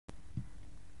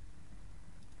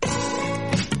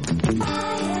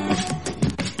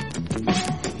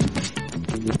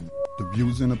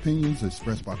views and opinions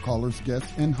expressed by callers,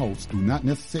 guests, and hosts do not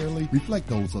necessarily reflect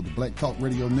those of the Black Talk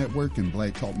Radio Network and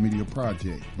Black Talk Media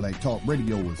Project. Black Talk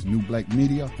Radio is new black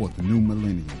media for the new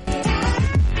millennium.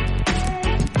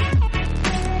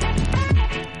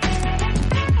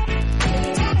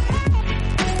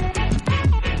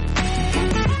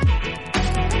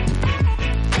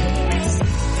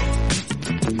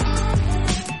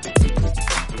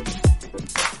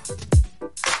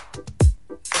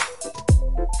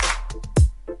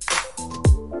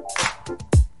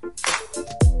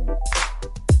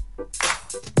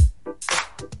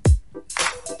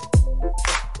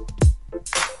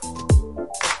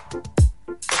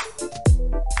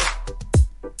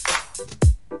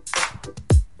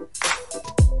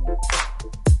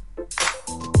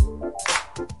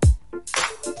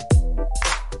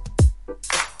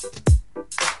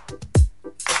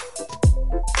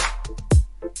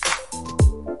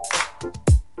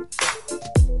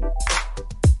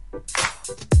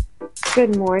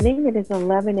 Good morning. It is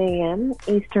 11 a.m.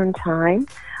 Eastern Time.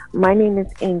 My name is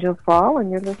Angel Fall,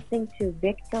 and you're listening to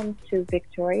Victims to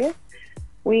Victorious.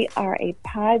 We are a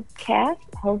podcast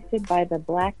hosted by the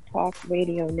Black Talk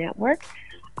Radio Network.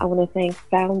 I want to thank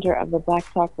founder of the Black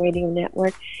Talk Radio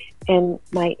Network and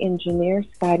my engineer,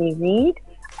 Scotty Reed,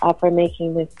 for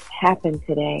making this happen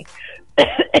today.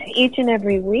 Each and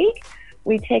every week,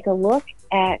 we take a look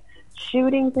at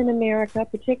shootings in America,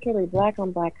 particularly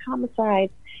black-on-black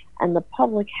homicides, and the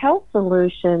public health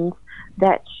solutions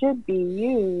that should be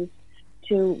used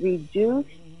to reduce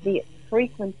the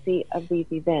frequency of these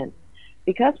events.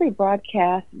 Because we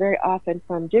broadcast very often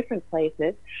from different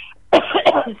places,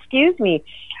 excuse me,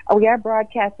 we are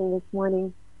broadcasting this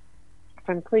morning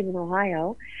from Cleveland,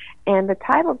 Ohio, and the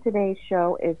title of today's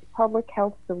show is Public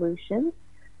Health Solutions,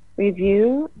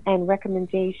 Review,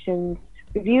 recommendations,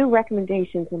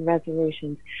 and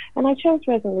resolutions. And I chose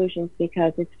resolutions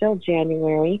because it's still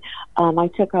January. I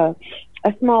took a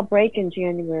small break in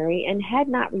January and had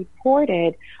not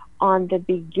reported on the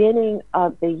beginning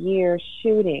of the year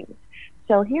shootings.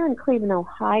 So here in Cleveland,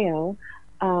 Ohio,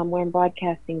 where I'm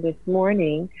broadcasting this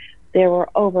morning, there were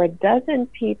over a dozen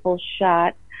people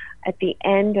shot at the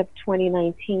end of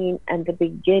 2019 and the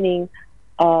beginning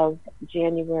of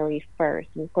January 1st.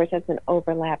 And of course, that's an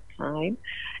overlap time.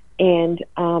 And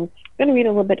I'm going to read a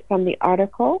little bit from the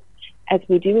article. As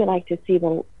we do, we like to see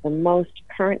the most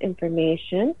current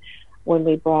information when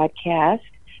we broadcast.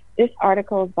 This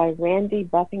article is by Randy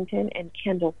Buffington and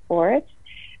Kendall Forrest,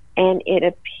 and it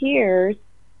appears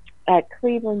at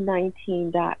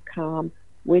Cleveland19.com,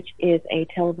 which is a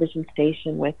television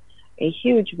station with a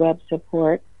huge web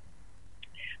support.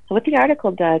 So what the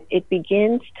article does, it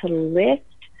begins to list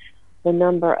the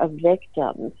number of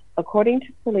victims. According to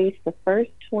police, the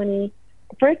first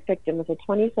victim was a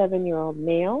 27-year-old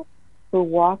male who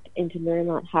walked into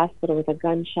Marymount Hospital with a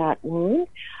gunshot wound.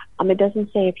 It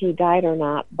doesn't say if he died or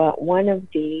not, but one of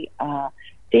the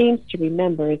themes to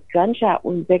remember is gunshot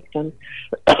wound victims,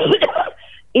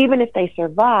 even if they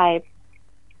survive,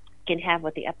 can have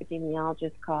what the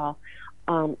epidemiologists call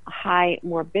high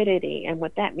morbidity. And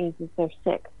what that means is they're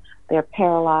sick. They're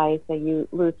paralyzed. They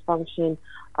lose function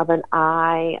of an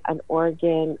eye, an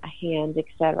organ, a hand,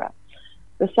 etc.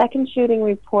 The second shooting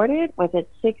reported was at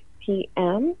 6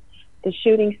 p.m. The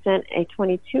shooting sent a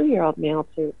 22-year-old male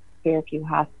to Fairview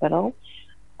Hospital.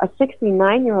 A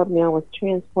 69-year-old male was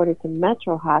transported to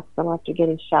Metro Hospital after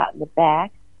getting shot in the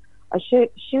back. A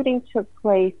shooting took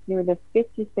place near the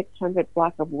 5600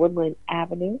 block of Woodland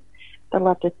Avenue that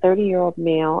left a 30-year-old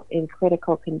male in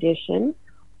critical condition.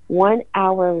 1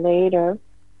 hour later,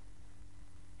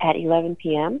 at 11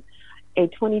 p.m., a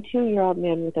 22-year-old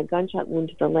man with a gunshot wound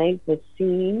to the leg was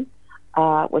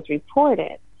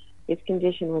reported. His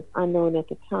condition was unknown at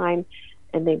the time,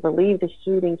 and they believe the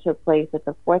shooting took place at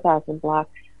the 4000 block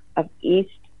of East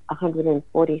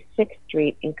 146th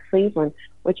Street in Cleveland,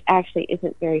 which actually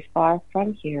isn't very far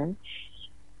from here,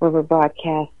 where we're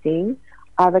broadcasting.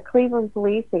 The Cleveland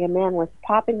police say a man was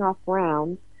popping off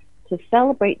rounds to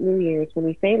celebrate New Year's when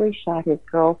he fatally shot his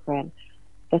girlfriend.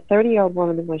 The 30-year-old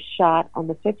woman was shot on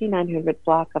the 5900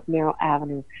 block of Merrill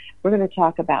Avenue. We're going to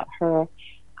talk about her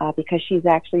because she's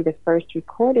actually the first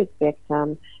recorded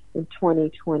victim in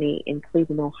 2020 in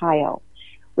Cleveland, Ohio.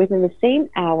 Within the same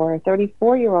hour, a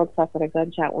 34-year-old suffered a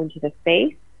gunshot wound to the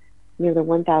face near the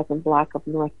 1000 block of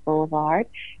North Boulevard.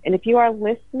 And if you are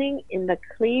listening in the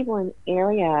Cleveland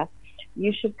area,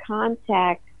 you should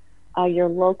contact your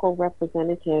local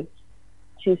representatives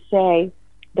to say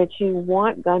that you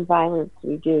want gun violence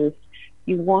reduced.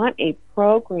 You want a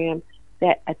program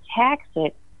that attacks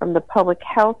it from the public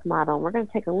health model. And we're going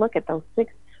to take a look at those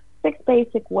six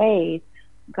basic ways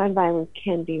gun violence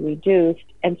can be reduced,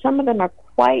 and some of them are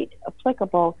quite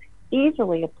applicable,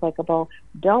 easily applicable,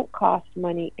 don't cost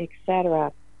money,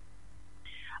 etc.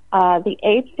 The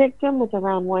 8th victim was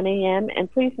around 1 a.m.,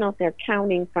 and please note they're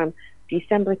counting from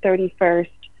December 31st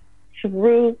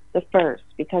through the 1st,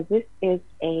 because this is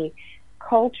a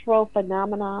cultural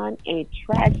phenomenon, a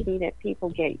tragedy that people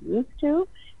get used to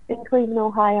in Cleveland,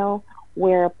 Ohio,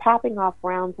 where popping off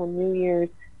rounds on New Year's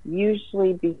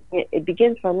usually it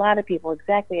begins for a lot of people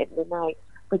exactly at midnight,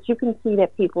 but you can see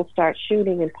that people start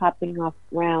shooting and popping off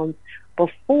rounds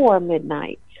before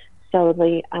midnight. So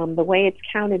the way it's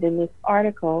counted in this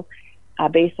article,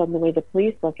 based on the way the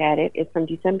police look at it, is from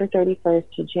December 31st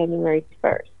to January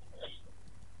 1st.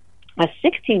 A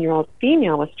 16-year-old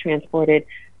female was transported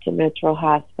to Metro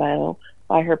Hospital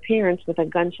by her parents with a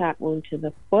gunshot wound to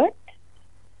the foot.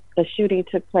 The shooting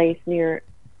took place near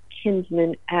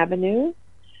Kinsman Avenue.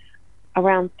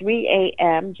 Around 3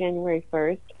 a.m., January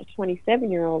 1st, a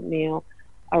 27-year-old male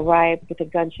arrived with a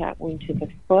gunshot wound to the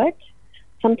foot.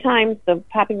 Sometimes the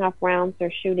popping off rounds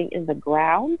are shooting in the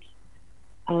ground,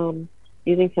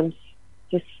 using some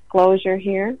disclosure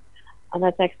here.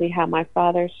 That's actually how my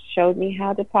father showed me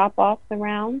how to pop off the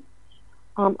rounds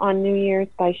on New Year's,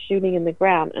 by shooting in the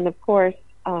ground. And, of course,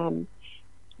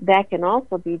 that can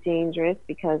also be dangerous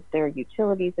because there are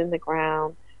utilities in the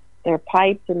ground, there are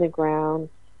pipes in the ground,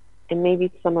 and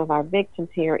maybe some of our victims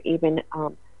here even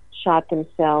shot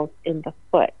themselves in the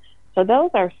foot. So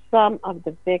those are some of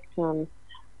the victims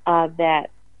that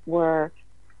were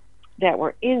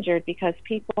injured, because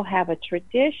people have a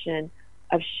tradition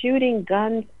of shooting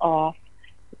guns off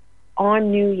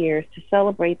on New Year's to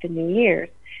celebrate the New Year's.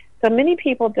 So many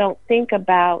people don't think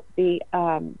about the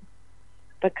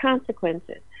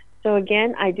consequences. So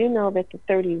again, I do know that the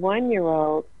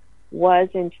 31-year-old was,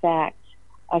 in fact,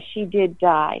 she did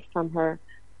die from her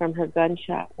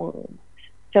gunshot wound.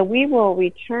 So we will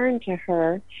return to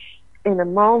her in a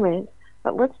moment,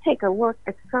 but let's take a look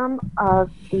at some of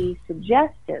the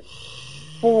suggestions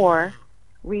for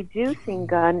reducing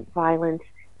gun violence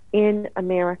in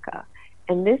America.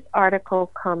 And this article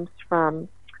comes from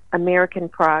American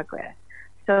Progress.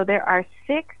 So there are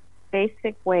 6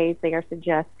 basic ways they are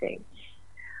suggesting.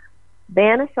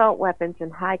 Ban assault weapons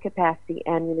and high-capacity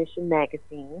ammunition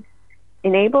magazines.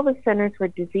 Enable the Centers for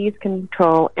Disease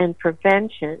Control and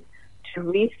Prevention to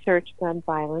research gun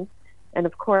violence. And,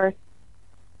 of course,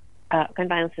 gun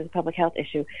violence is a public health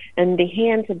issue. And the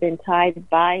hands have been tied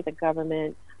by the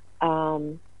government.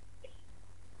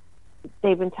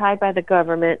 They've been tied by the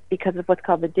government because of what's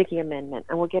called the Dickey Amendment,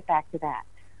 and we'll get back to that.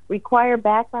 Require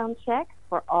background checks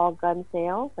for all gun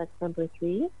sales. That's number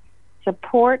 3.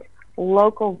 Support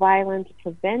local violence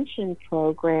prevention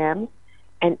programs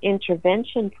and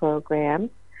intervention programs.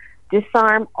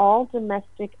 Disarm all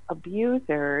domestic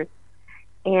abusers,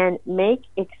 and make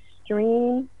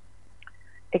extreme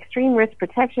risk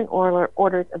protection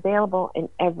orders available in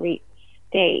every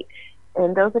state.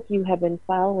 And those of you who have been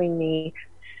following me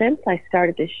since I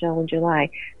started this show in July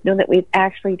know that we've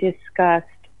actually discussed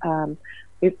all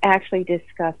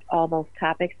those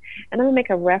topics. And I'm going to make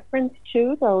a reference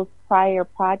to those prior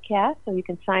podcasts, so you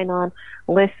can sign on,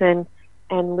 listen,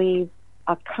 and leave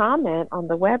a comment on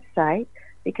the website,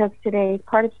 because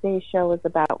part of today's show is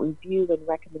about review and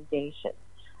recommendations.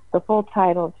 The full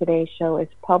title of today's show is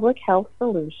Public Health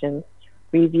Solutions,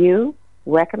 Review,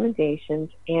 Recommendations,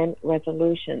 and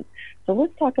Resolutions. So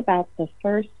let's talk about the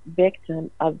first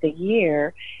victim of the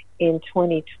year in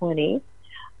 2020.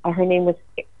 Her name was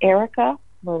Erica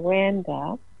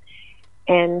Miranda,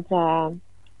 and I'm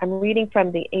reading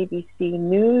from the ABC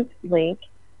News link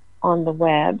on the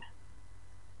web.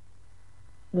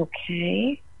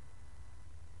 Okay.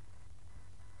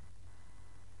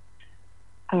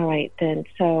 All right, then.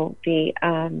 So the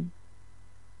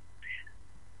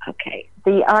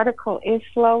article is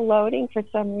slow loading for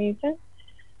some reason.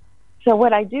 So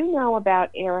what I do know about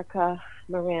Erica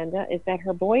Miranda is that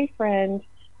her boyfriend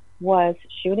was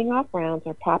shooting off rounds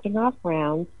or popping off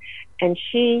rounds, and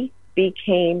she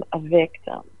became a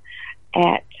victim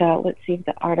at, let's see if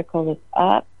the article is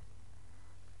up.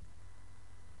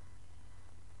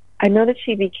 I know that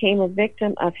she became a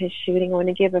victim of his shooting. I want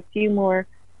to give a few more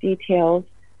details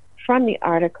from the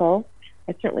article.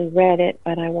 I certainly read it,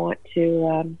 but I want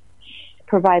to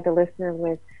provide the listener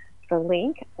with the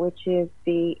link, which is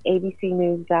the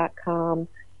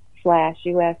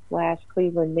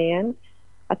abcnews.com/US/Cleveland man.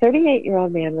 A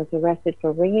 38-year-old man was arrested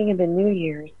for ringing in the New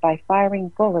Year's by firing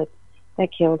bullets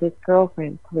that killed his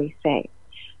girlfriend, police say.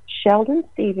 Sheldon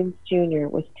Stevens Jr.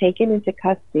 was taken into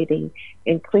custody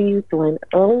in Cleveland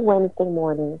early Wednesday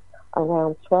morning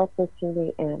around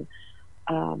 12:15 a.m.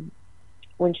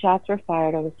 when shots were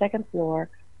fired on the second floor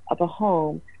of a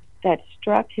home that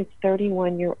struck his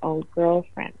 31-year-old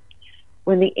girlfriend.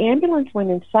 When the ambulance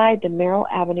went inside the Merrill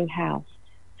Avenue house,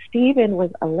 Stephen was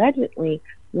allegedly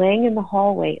laying in the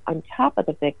hallway on top of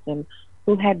the victim,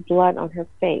 who had blood on her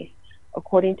face,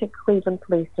 according to Cleveland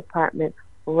Police Department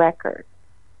records.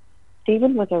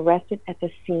 Stephen was arrested at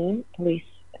the scene, police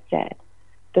said.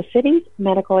 The city's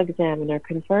medical examiner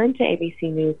confirmed to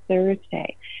ABC News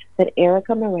Thursday that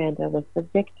Erica Miranda was the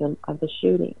victim of the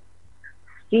shooting.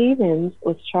 Stevens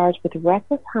was charged with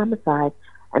reckless homicide,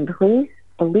 and police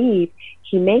believe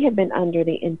he may have been under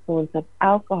the influence of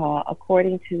alcohol,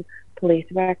 according to police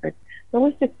records. Now,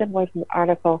 let's just step away from the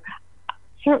article.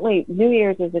 Certainly, New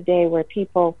Year's is a day where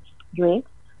people drink.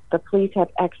 The police have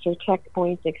extra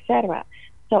checkpoints, etc.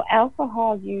 So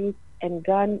alcohol use and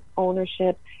gun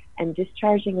ownership and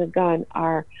discharging a gun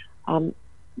are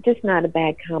just not a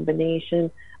bad combination.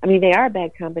 I mean, they are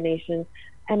bad combinations,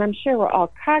 and I'm sure we're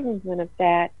all cognizant of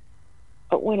that.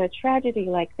 But when a tragedy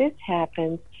like this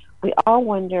happens, we all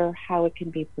wonder how it can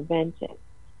be prevented.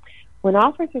 When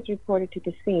officers reported to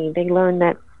the scene, they learned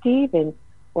that Stevens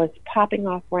was popping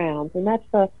off rounds, and that's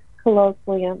the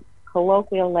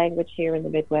colloquial language here in the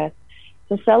Midwest,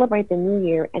 to celebrate the new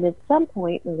year, and at some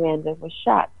point Miranda was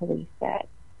shot, police said.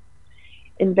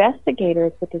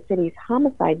 Investigators with the city's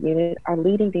homicide unit are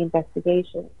leading the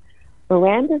investigation.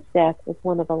 Miranda's death was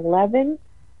one of 11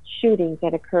 shootings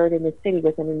that occurred in the city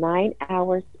within a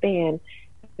 9-hour span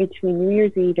between New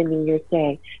Year's Eve and New Year's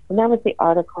Day. And that was the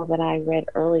article that I read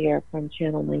earlier from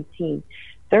Channel 19.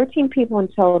 13 people in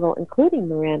total, including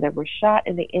Miranda, were shot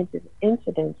in the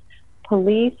incidents,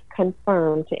 police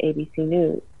confirmed to ABC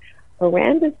News.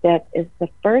 Miranda's death is the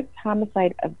first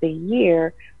homicide of the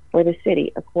year for the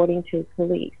city, according to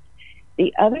police.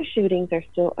 The other shootings are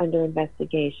still under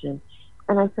investigation,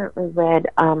 and I certainly read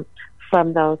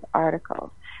from those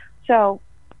articles. So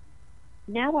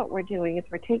now what we're doing is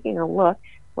we're taking a look,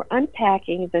 we're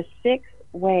unpacking the 6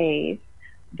 ways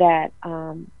that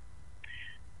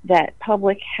that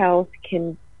public health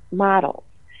models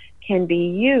can be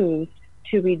used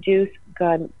to reduce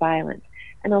gun violence.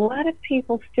 And a lot of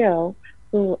people still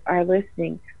who are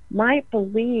listening might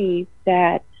believe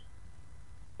that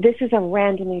this is a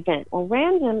random event. Well,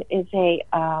 random is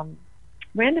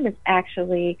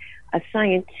actually a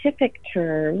scientific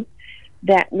term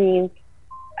that means,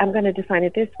 I'm going to define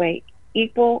it this way,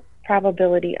 equal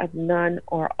probability of none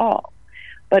or all.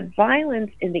 But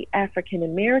violence in the African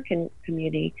American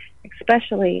community,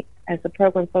 especially as the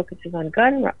program focuses on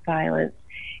gun violence,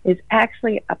 is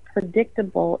actually a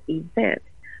predictable event.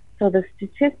 So the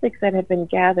statistics that have been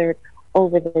gathered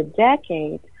over the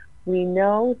decades, we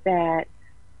know that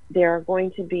there are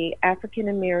going to be African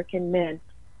American men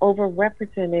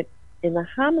overrepresented in the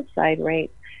homicide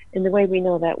rate, in the way we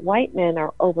know that white men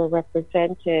are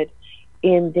overrepresented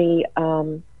in the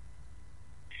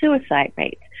suicide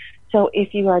rates. So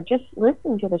if you are just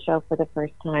listening to the show for the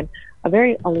first time, a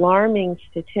very alarming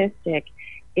statistic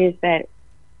is that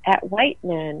white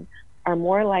men are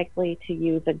more likely to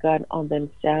use a gun on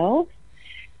themselves,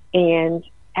 and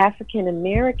African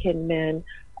American men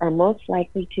are most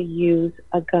likely to use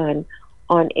a gun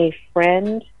on a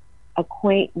friend,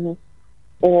 acquaintance,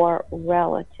 or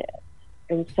relative.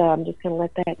 And so I'm just going to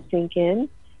let that sink in.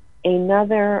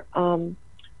 Another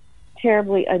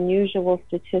terribly unusual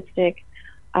statistic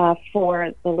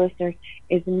for the listeners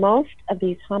is most of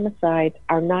these homicides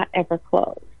are not ever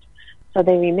closed. So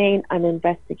they remain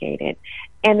uninvestigated.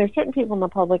 And there's certain people in the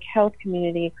public health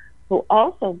community who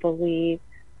also believe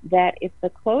that if the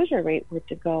closure rate were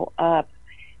to go up,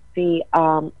 the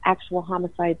actual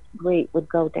homicide rate would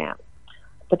go down.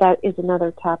 But that is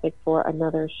another topic for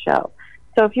another show.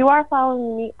 So if you are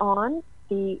following me on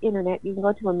the internet, you can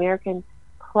go to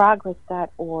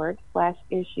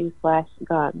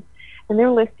AmericanProgress.org/issue/guns. And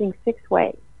they're listing 6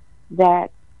 ways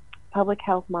that public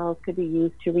health models could be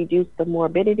used to reduce the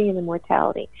morbidity and the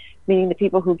mortality, meaning the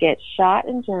people who get shot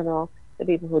in general, the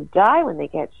people who die when they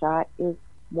get shot is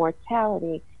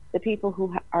mortality. The people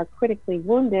who are critically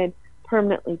wounded,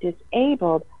 permanently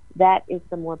disabled, that is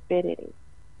the morbidity.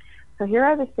 So here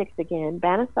are the 6 again.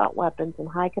 Ban assault weapons and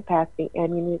high-capacity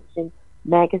ammunition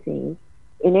magazines.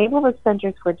 Enable the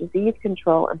Centers for Disease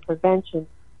Control and Prevention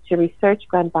to research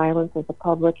gun violence as a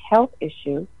public health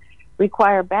issue.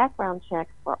 Require background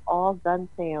checks for all gun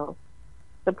sales.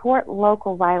 Support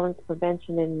local violence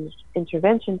prevention and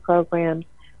intervention programs.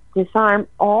 Disarm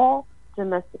all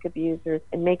domestic abusers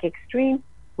and make extreme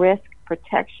risk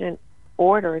protection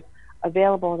orders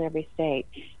available in every state.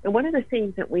 And one of the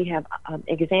things that we have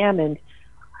examined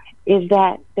is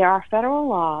that there are federal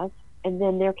laws and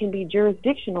then there can be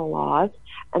jurisdictional laws,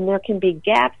 and there can be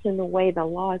gaps in the way the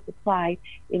law is applied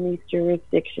in these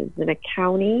jurisdictions. In a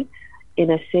county, in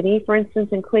a city, for instance,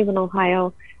 in Cleveland,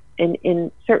 Ohio, and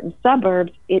in certain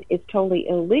suburbs, it is totally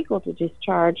illegal to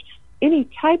discharge any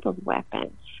type of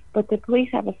weapon. But the police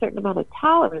have a certain amount of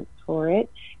tolerance for it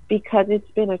because it's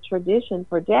been a tradition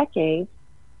for decades.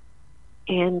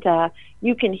 And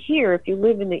you can hear, if you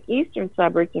live in the eastern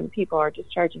suburbs and people are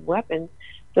discharging weapons,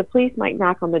 the police might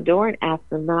knock on the door and ask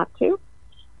them not to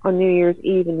on New Year's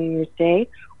Eve and New Year's Day,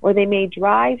 or they may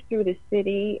drive through the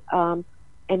city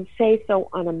and say so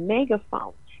on a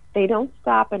megaphone. They don't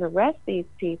stop and arrest these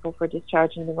people for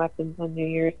discharging the weapons on New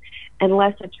Year's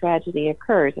unless a tragedy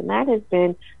occurs. And that has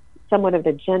been somewhat of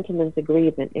the gentleman's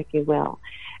agreement, if you will.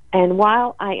 And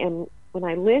while when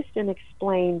I list and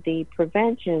explain the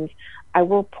preventions, I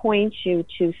will point you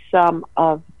to some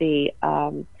of the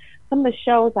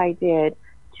shows I did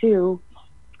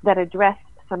that addressed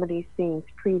some of these things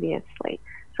previously.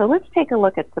 So let's take a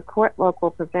look at support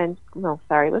local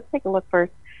let's take a look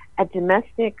first at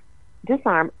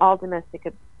disarm all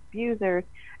domestic abusers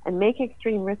and make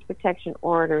extreme risk protection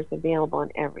orders available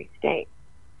in every state.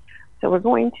 So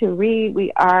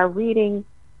we are reading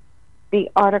the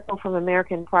article from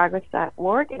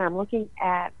AmericanProgress.org, and I'm looking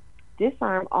at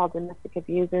disarm all domestic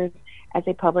abusers as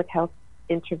a public health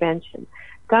intervention.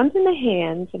 Guns in the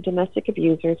hands of domestic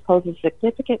abusers pose a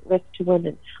significant risk to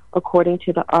women, according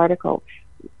to the article.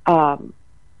 From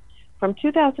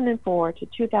 2004 to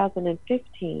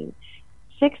 2015,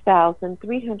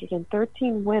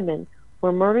 6,313 women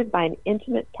were murdered by an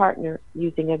intimate partner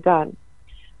using a gun.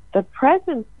 The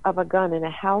presence of a gun in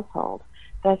a household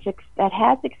that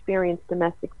has experienced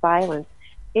domestic violence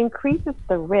increases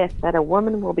the risk that a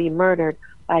woman will be murdered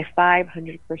by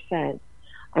 500%.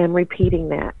 I am repeating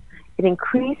that. It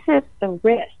increases the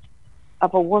risk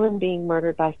of a woman being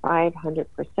murdered by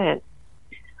 500%.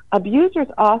 Abusers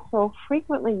also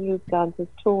frequently use guns as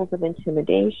tools of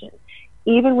intimidation,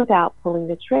 even without pulling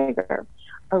the trigger.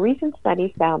 A recent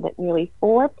study found that nearly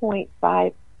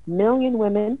 4.5 million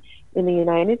women in the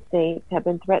United States have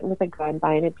been threatened with a gun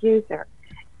by an abuser.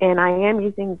 And I am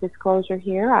using disclosure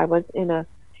here. I was in a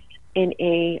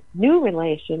new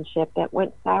relationship that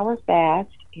went sour fast,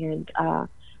 and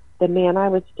the man I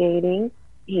was dating,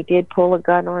 he did pull a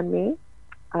gun on me.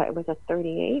 It was a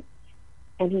 .38,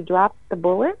 and he dropped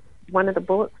one of the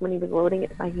bullets when he was loading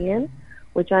it by hand,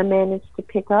 which I managed to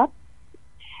pick up.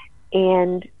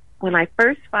 And when I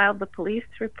first filed the police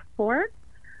report,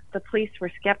 the police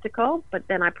were skeptical, but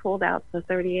then I pulled out the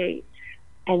 .38,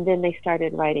 and then they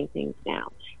started writing things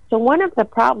down. So one of the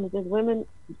problems is women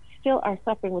still are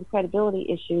suffering with credibility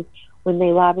issues when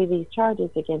they lobby these charges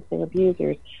against their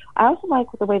abusers. I also like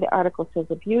the way the article says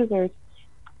abusers,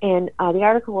 and the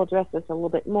article will address this a little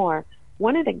bit more.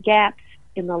 One of the gaps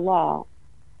in the law,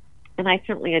 and I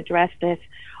certainly addressed this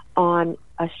on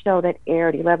a show that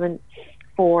aired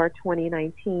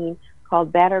 11/4/2019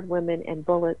 called Battered Women and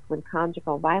Bullets When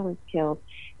Conjugal Violence Kills,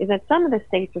 is that some of the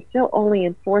states are still only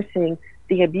enforcing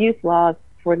the abuse laws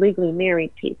for legally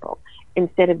married people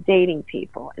instead of dating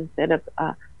people, instead of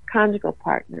conjugal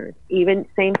partners, even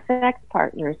same-sex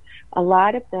partners. A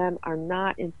lot of them are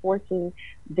not enforcing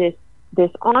this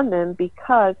on them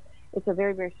because it's a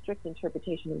very, very strict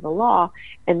interpretation of the law,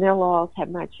 and their laws have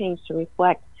not changed to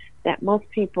reflect that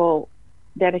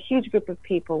that a huge group of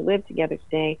people live together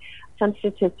today. Some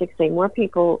statistics say more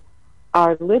people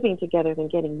are living together than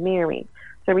getting married.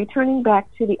 So returning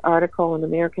back to the article in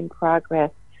American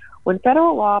Progress, when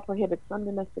federal law prohibits some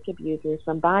domestic abusers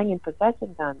from buying and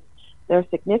possessing guns, there are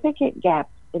significant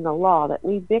gaps in the law that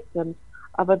leave victims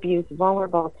of abuse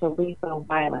vulnerable to lethal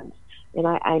violence. And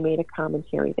I made a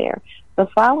commentary there. The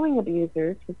following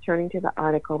abusers, returning to the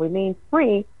article, remain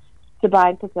free to buy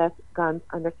and possess guns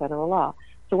under federal law.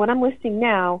 So what I'm listing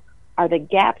now are the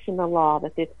gaps in the law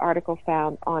that this article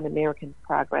found on American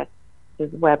Progress'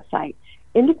 website.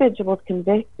 Individuals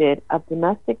convicted of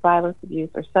domestic violence abuse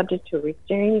are subject to a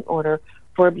restraining order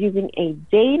for abusing a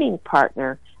dating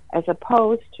partner as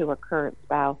opposed to a current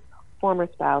spouse, former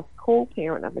spouse,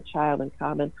 co-parent of a child in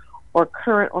common, or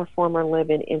current or former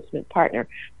live-in intimate partner.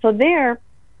 So there,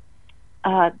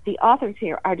 the authors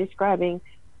here are describing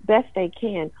best they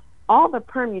can all the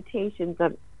permutations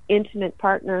of intimate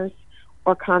partners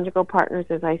or conjugal partners,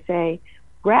 as I say,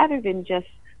 rather than just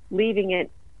leaving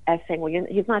it as saying, well,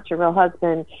 he's not your real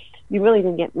husband, you really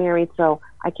didn't get married, so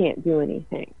I can't do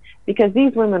anything. Because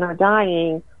these women are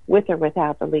dying with or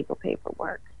without the legal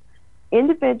paperwork.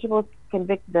 Individuals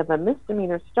convicted of a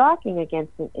misdemeanor stalking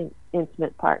against an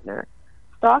intimate partner.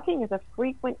 Stalking is a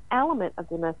frequent element of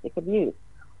domestic abuse.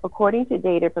 according to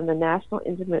data from the National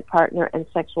Intimate Partner and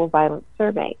Sexual Violence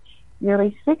Survey.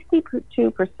 Nearly 62%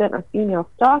 of female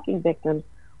stalking victims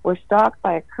were stalked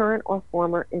by a current or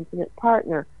former intimate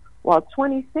partner, while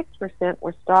 26%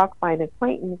 were stalked by an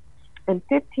acquaintance and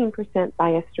 15% by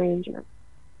a stranger.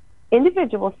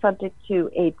 Individuals subject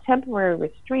to a temporary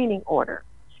restraining order.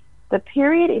 The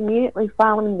period immediately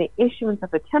following the issuance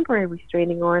of a temporary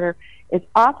restraining order is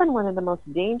often one of the most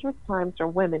dangerous times for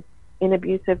women in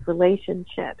abusive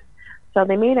relationships. So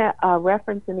they made a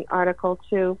reference in the article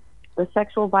to the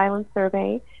Sexual Violence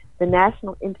Survey, the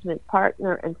National Intimate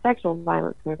Partner and Sexual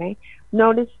Violence Survey.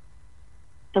 Notice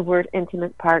the word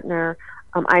intimate partner.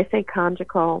 I say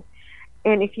conjugal.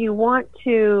 And if you want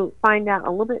to find out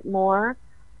a little bit more,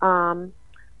 a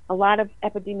lot of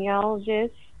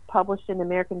epidemiologists published in the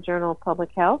American Journal of Public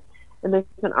Health, and there's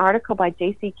an article by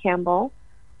J.C. Campbell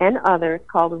and others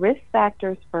called Risk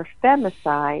Factors for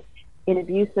Femicide in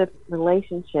Abusive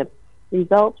Relationships,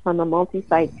 Results from a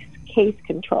Multi-Site Case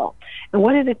Control. And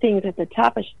one of the things at the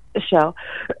top of the show,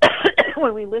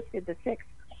 when we listed the six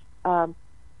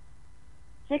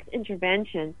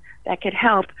interventions that could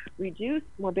help reduce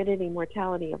morbidity and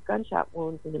mortality of gunshot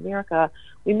wounds in America,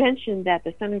 we mentioned that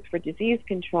the Centers for Disease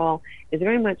Control is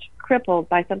very much crippled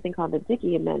by something called the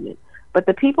Dickey Amendment. But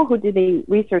the people who did the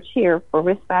research here for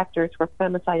risk factors for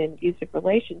femicide and abusive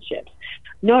relationships,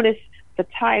 notice the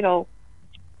title,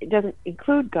 it doesn't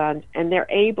include guns, and they're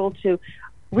able to,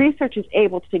 research is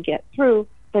able to get through,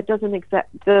 but does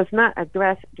not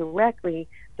address directly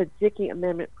the Dickey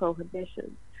Amendment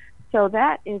prohibitions. So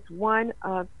that is one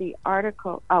of the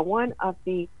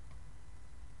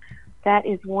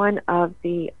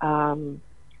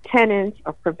tenets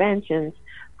or preventions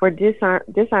for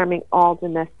disarming all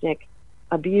domestic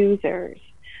abusers.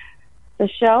 The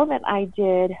show that I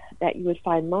did that you would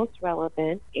find most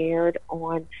relevant aired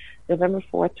on November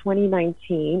 4th,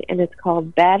 2019, and it's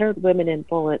called Battered Women and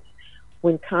Bullets,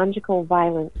 When Conjugal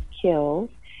Violence Kills.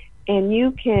 And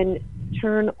you can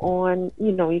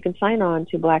you can sign on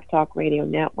to Black Talk Radio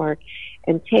Network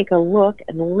and take a look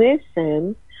and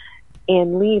listen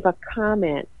and leave a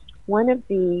comment. One of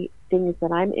the things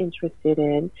that I'm interested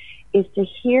in is to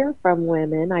hear from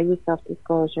women, I use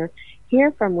self-disclosure,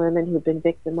 hear from women who've been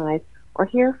victimized or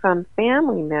hear from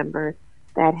family members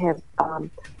that have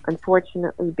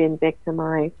unfortunately been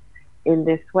victimized in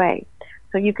this way.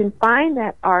 So you can find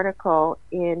that article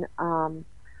in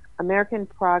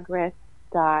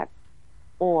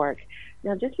AmericanProgress.org.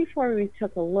 Now, just before we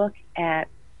took a look at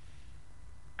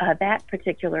that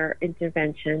particular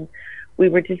intervention, we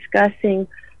were discussing,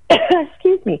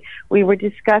 we were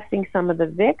discussing some of the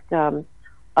victims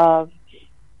of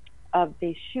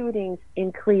the shootings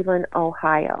in Cleveland,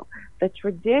 Ohio, the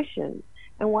traditions,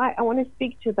 and why I want to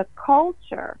speak to the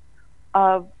culture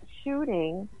of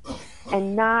shooting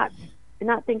and not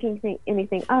thinking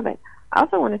anything of it. I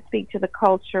also want to speak to the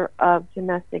culture of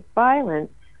domestic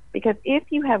violence, because if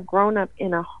you have grown up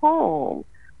in a home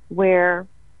where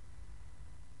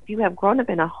you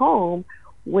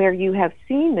have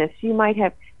seen this, you might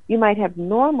have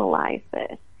normalized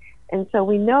this. And so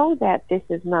we know that this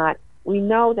is not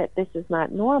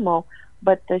normal,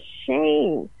 but the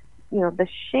shame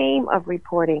of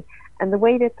reporting and the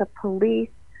way that the police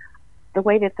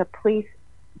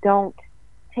don't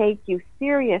take you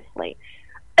seriously.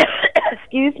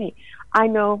 Excuse me. I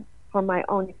know from my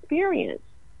own experience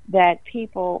that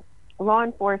law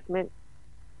enforcement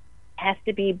has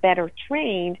to be better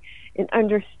trained in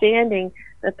understanding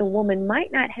that the woman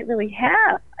might not really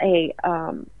have an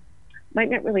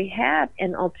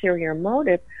ulterior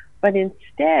motive, but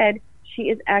instead she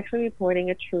is actually reporting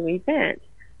a true event.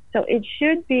 So it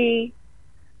should be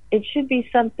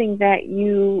something that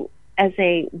you, as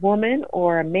a woman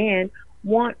or a man,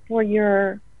 want for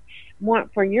your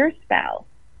spouse.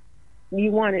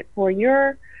 You want it for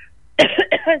your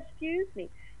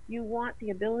you want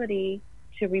the ability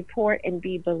to report and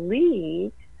be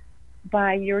believed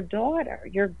by your daughter,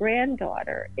 your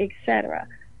granddaughter, etc.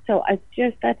 So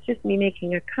that's just me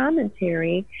making a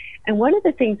commentary. And one of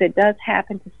the things that does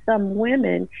happen to some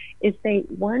women is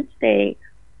once they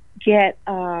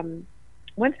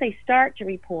start to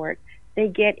report, they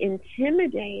get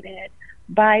intimidated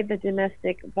by the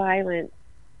domestic violence.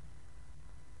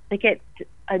 They get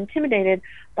intimidated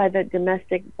by the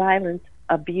domestic violence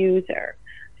abuser.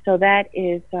 So that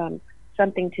is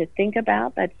something to think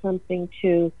about. That's something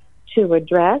to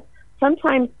address.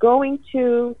 Sometimes going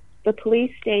to the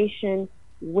police station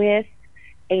with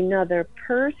another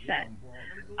person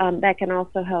that can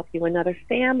also help you, another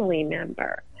family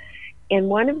member. And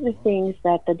one of the things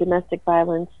that the domestic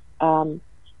violence the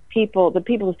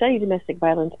people who study domestic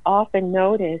violence often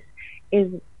notice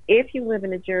is if you live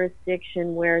in a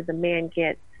jurisdiction where the man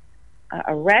gets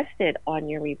arrested on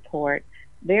your report,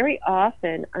 very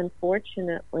often,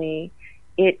 unfortunately,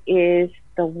 it is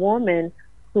the woman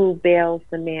who bails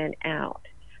the man out.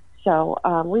 So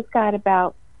we've got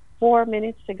about 4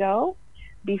 minutes to go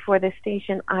before the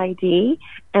station ID,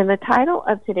 and the title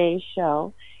of today's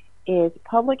show is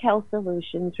Public Health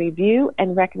Solutions Review,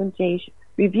 Recommendations,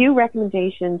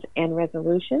 and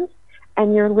Resolutions.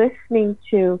 And you're listening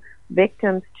to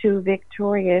Victims to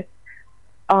Victorious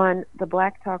on the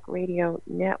Black Talk Radio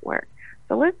Network.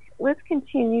 So let's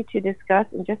continue to discuss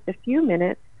in just a few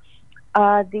minutes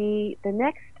the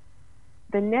next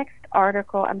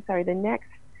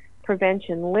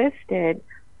prevention listed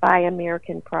by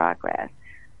American Progress.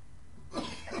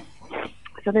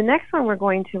 So the next one we're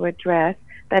going to address,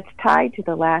 that's tied to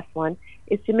the last one,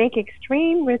 is to make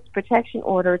extreme risk protection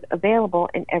orders available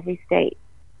in every state.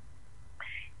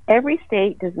 Every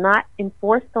state does not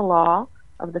enforce the law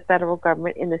of the federal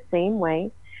government in the same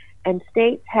way, and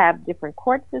states have different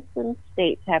court systems,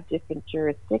 states have different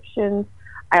jurisdictions.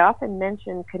 I often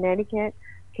mention Connecticut.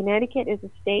 Connecticut is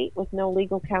a state with no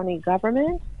legal county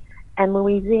government, and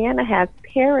Louisiana has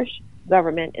parish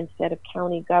government instead of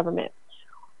county government.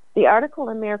 The article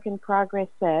American Progress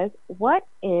says, what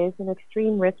is an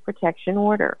extreme risk protection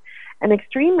order? An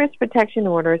extreme risk protection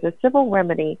order is a civil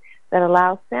remedy that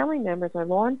allows family members or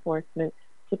law enforcement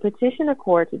to petition a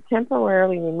court to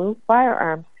temporarily remove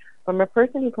firearms from a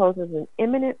person who poses an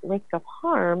imminent risk of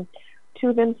harm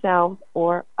to themselves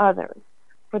or others.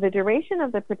 For the duration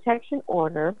of the protection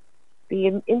order,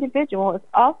 the individual is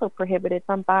also prohibited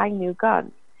from buying new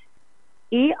guns.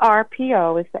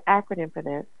 ERPO is the acronym for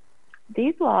this.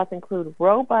 These laws include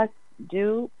robust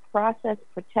due process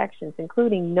protections,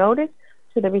 including notice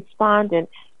to the respondent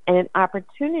and an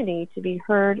opportunity to be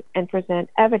heard and present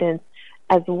evidence,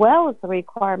 as well as the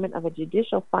requirement of a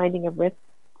judicial finding of risk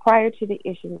prior to the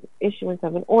issuance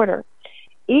of an order.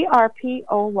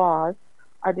 ERPO laws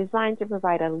are designed to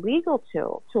provide a legal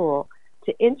tool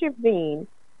to intervene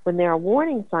when there are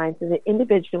warning signs that the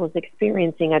individual is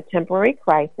experiencing a temporary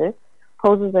crisis,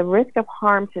 poses a risk of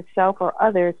harm to self or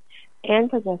others,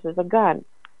 and possesses a gun.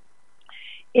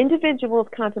 Individuals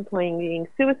contemplating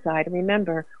suicide, and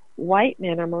remember, white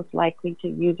men are most likely to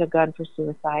use a gun for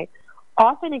suicide,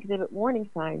 often exhibit warning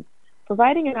signs,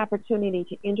 providing an opportunity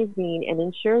to intervene and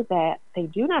ensure that they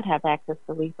do not have access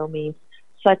to lethal means,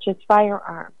 such as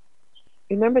firearms.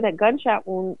 Remember that gunshot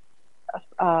wounds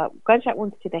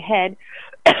to the head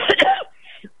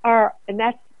and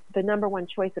that's the number one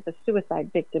choice of a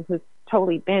suicide victim who's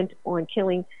totally bent on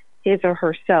killing his or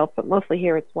herself, but mostly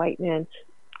here it's white men.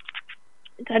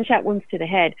 Gunshot wounds to the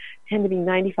head tend to be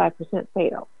 95%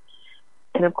 fatal.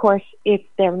 And of course, if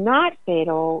they're not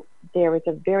fatal, there is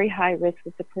a very high risk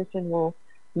that the person will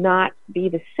not be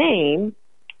the same.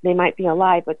 They might be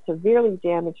alive, but severely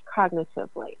damaged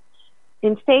cognitively.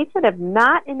 In states that have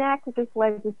not enacted this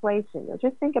legislation, now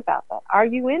just think about that. Are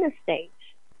you in a state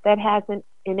that hasn't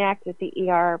enacted the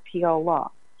ERPO law?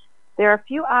 There are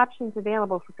few options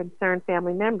available for concerned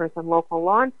family members and local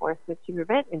law enforcement to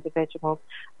prevent individuals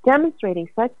demonstrating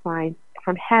such signs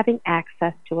from having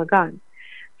access to a gun.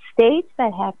 States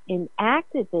that have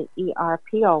enacted the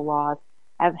ERPO laws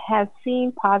have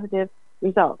seen positive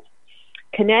results.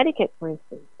 Connecticut, for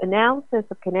instance, analysis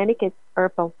of Connecticut's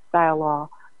ERPO-style law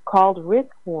called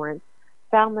risk warrants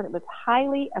found that it was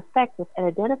highly effective at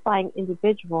identifying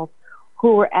individuals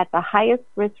who were at the highest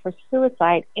risk for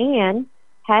suicide and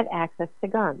had access to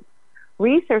guns.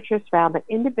 Researchers found that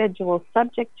individuals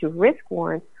subject to risk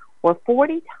warrants were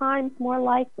 40 times more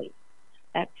likely,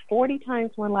 that's 40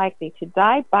 times more likely to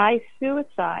die by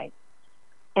suicide,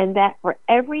 and that for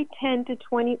every 10 to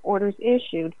 20 orders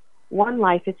issued, one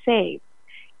life is saved.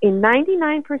 In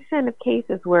 99% of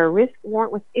cases where a risk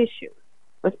warrant was issued,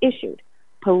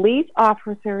 police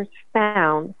officers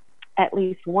found at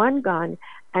least one gun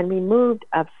and removed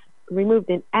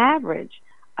an average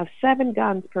of 7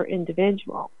 guns per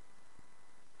individual.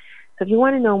 So if you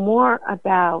want to know more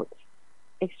about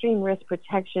extreme risk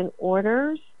protection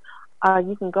orders,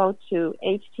 you can go to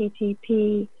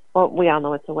http, well, we all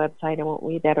know it's a website, I won't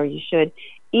read that, or you should,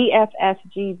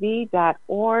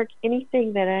 efsgv.org. Any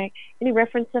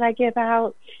reference that I give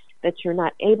out that you're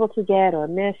not able to get or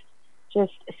miss,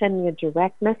 just send me a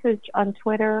direct message on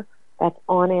Twitter. That's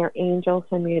On Air Angel.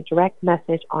 Send me a direct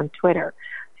message on Twitter.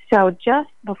 So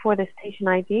just before the station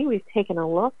ID, we've taken a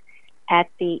look at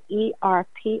the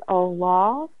ERPO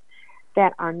laws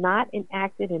that are not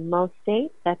enacted in most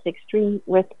states. That's extreme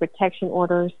risk protection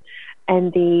orders.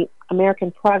 And the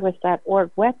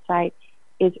AmericanProgress.org website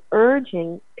is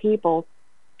urging people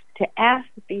to ask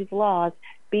that these laws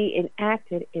be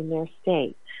enacted in their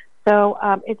state. So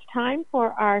it's time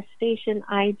for our station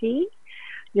ID.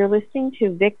 You're listening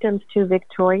to Victims to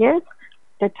Victorious.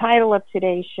 The title of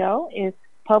today's show is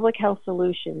Public Health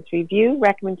Solutions, Review,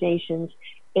 Recommendations,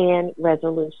 and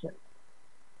Resolutions.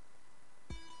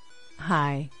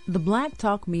 Hi, the Black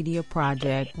Talk Media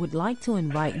Project would like to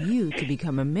invite you to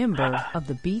become a member of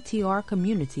the BTR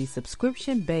Community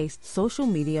subscription-based social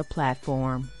media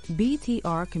platform.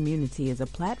 BTR Community is a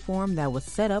platform that was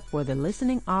set up for the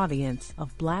listening audience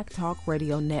of Black Talk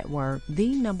Radio Network,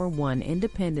 the #1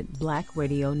 independent Black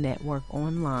radio network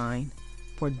online.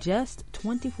 For just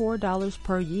 $24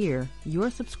 per year, your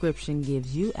subscription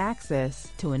gives you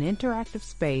access to an interactive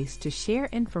space to share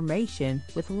information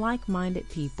with like-minded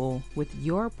people with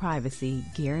your privacy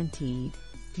guaranteed.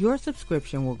 Your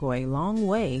subscription will go a long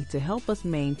way to help us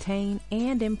maintain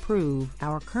and improve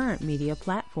our current media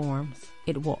platforms.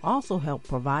 It will also help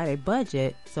provide a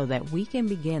budget so that we can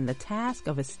begin the task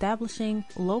of establishing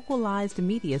localized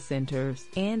media centers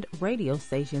and radio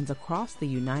stations across the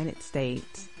United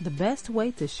States. The best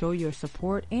way to show your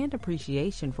support and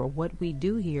appreciation for what we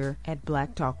do here at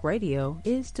Black Talk Radio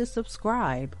is to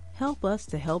subscribe. Help us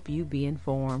to help you be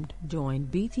informed. Join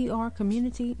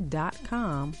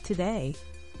btrcommunity.com today.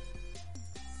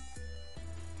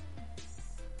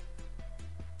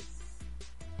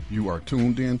 You are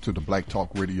tuned in to the Black Talk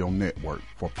Radio Network.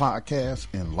 For podcasts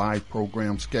and live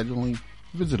program scheduling,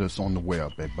 visit us on the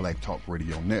web at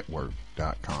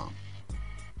blacktalkradionetwork.com.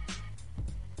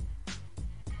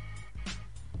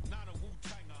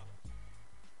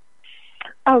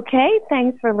 Okay,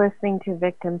 thanks for listening to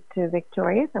Victims to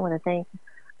Victorious. I want to thank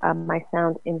my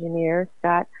sound engineer,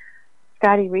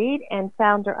 Scotty Reed, and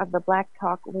founder of the Black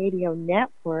Talk Radio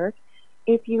Network.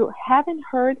 If you haven't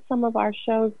heard some of our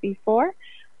shows before,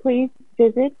 please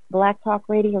visit Black Talk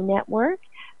Radio Network.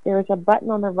 There is a button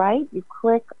on the right. You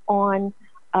click on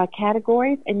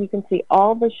categories, and you can see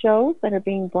all the shows that are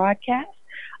being broadcast.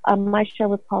 My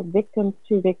show is called Victims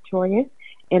to Victorious,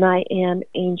 and I am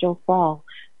Angel Fall.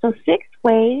 So 6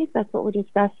 ways, that's what we're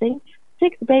discussing,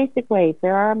 6 basic ways.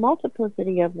 There are a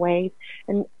multiplicity of ways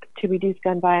to reduce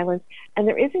gun violence, and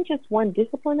there isn't just one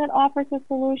discipline that offers a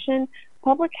solution.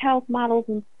 Public health models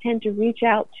tend to reach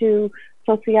out to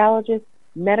sociologists,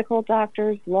 medical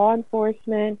doctors, law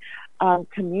enforcement,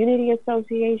 community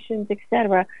associations,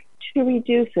 etc., to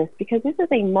reduce this, because this is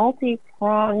a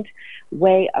multi-pronged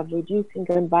way of reducing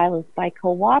gun violence by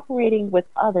cooperating with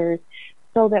others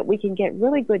so that we can get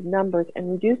really good numbers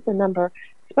and reduce the number,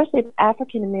 especially of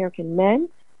African American men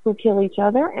who kill each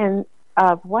other and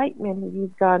of white men who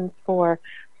use guns for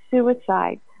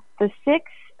suicide. The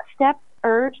 6 steps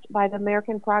urged by the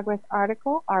American Progress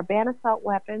article are ban assault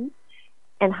weapons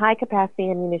and high-capacity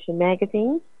ammunition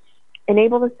magazines,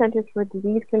 enable the Centers for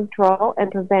Disease Control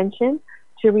and Prevention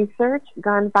to research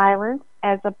gun violence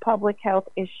as a public health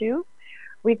issue,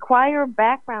 require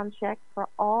background checks for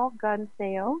all gun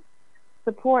sales,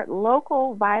 support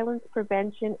local violence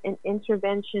prevention and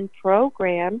intervention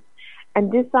programs,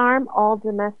 and disarm all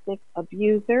domestic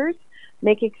abusers,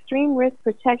 make extreme risk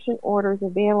protection orders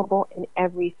available in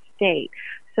every state.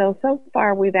 So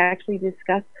far we've actually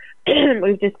discussed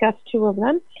we've discussed 2 of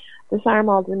them: disarm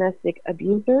all domestic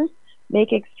abusers,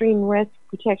 make extreme risk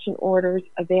protection orders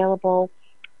available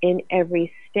in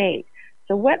every state.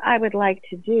 So what I would like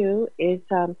to do is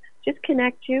just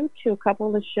connect you to a couple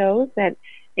of the shows that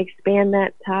expand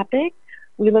that topic.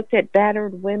 We looked at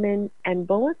battered women and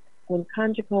bullets when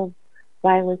conjugal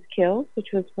violence kills,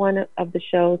 which was one of the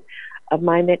shows of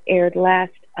mine that aired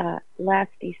last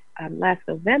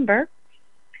November.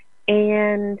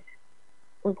 And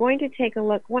we're going to take a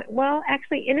look, well,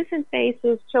 actually, Innocent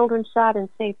Faces, Children Shot in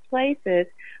Safe Places.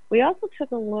 We also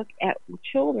took a look at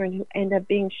children who end up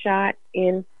being shot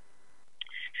in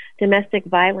domestic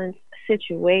violence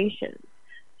situations.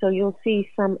 So you'll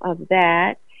see some of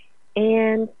that.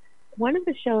 And one of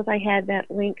the shows I had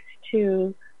that links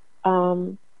to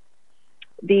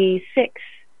the six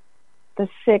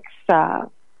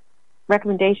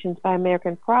recommendations by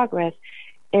American Progress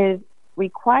is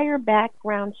require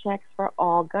background checks for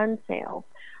all gun sales.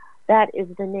 That is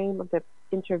the name of the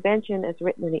intervention as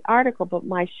written in the article, but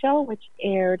my show, which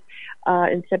aired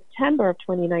in September of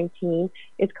 2019,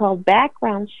 is called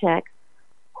Background Checks: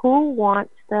 Who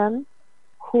Wants Them,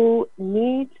 Who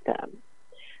Needs Them.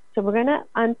 So we're going to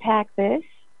unpack this.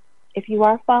 If you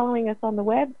are following us on the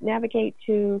web, navigate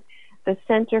to the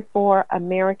Center for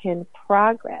American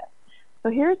Progress. So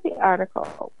here's the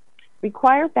article.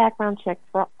 Require background checks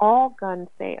for all gun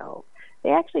sales. They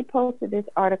actually posted this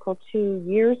article 2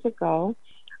 years ago,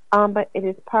 but it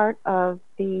is part of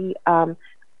the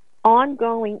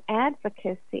ongoing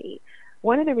advocacy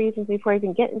one of the reasons, before I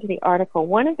even get into the article,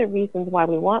 one of the reasons why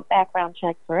we want background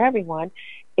checks for everyone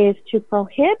is to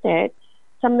prohibit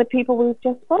some of the people we've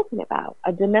just spoken about,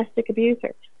 a domestic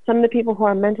abuser, some of the people who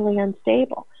are mentally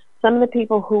unstable, some of the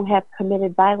people who have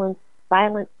committed violent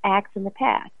acts in the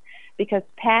past, because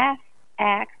past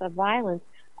acts of violence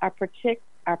are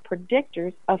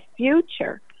predictors of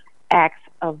future acts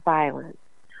of violence.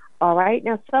 All right?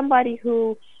 Now, somebody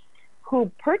who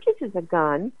purchases a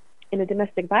gun in a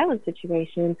domestic violence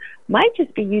situation might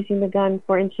just be using the gun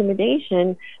for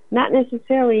intimidation. Not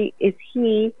necessarily is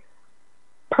he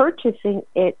purchasing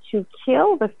it to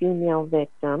kill the female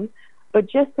victim, but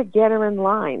just to get her in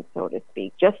line, so to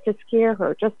speak, just to scare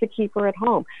her, just to keep her at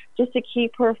home, just to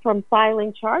keep her from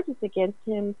filing charges against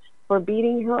him for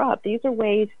beating her up. These are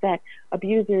ways that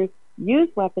abusers use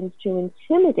weapons to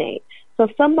intimidate. So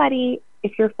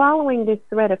if you're following this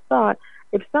thread of thought,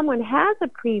 if someone has a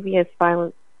previous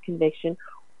violent conviction,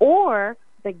 or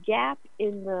the gap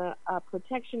in the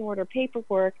protection order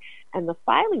paperwork and the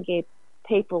filing gate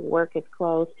paperwork is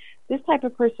closed, this type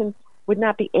of person would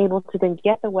not be able to then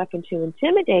get the weapon to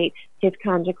intimidate his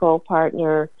conjugal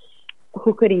partner,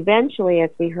 who could eventually, as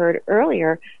we heard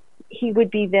earlier, he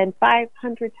would be then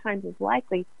 500 times as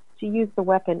likely to use the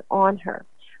weapon on her.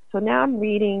 So now I'm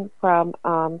reading from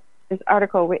this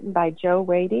article written by Joe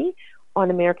Rady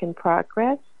on American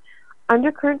Progress.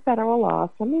 Under current federal law,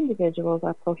 some individuals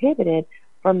are prohibited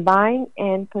from buying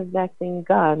and possessing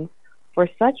guns for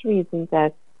such reasons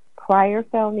as prior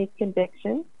felony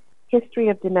conviction, history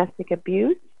of domestic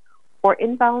abuse, or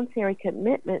involuntary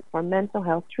commitment for mental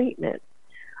health treatment.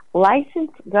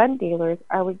 Licensed gun dealers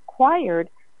are required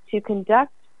to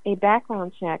conduct a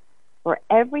background check for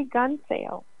every gun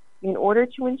sale in order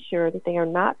to ensure that they are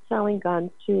not selling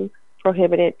guns to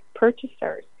prohibited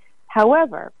purchasers.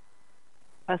 However,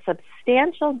 a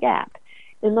substantial gap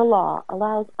in the law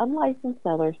allows unlicensed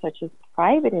sellers, such as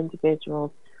private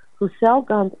individuals who sell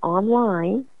guns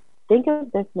online. Think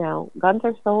of this now. Guns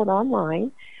are sold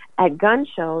online at gun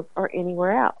shows or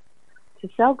anywhere else, to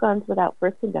sell guns without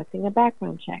first conducting a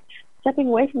background check. Stepping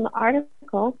away from the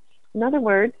article, in other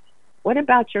words, what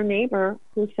about your neighbor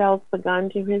who sells the gun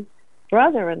to his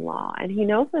brother-in-law, and he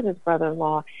knows that his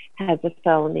brother-in-law has a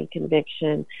felony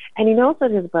conviction, and he knows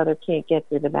that his brother can't get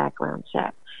through the background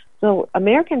check? So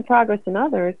American Progress and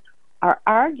others are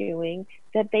arguing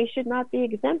that they should not be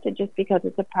exempted just because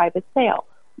it's a private sale.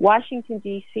 Washington,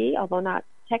 D.C., although not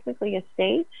technically a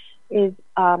state, is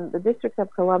the District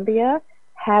of Columbia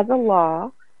has a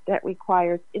law that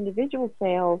requires individual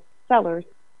sellers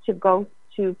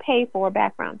to pay for a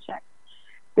background check.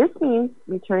 This means,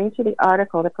 returning to the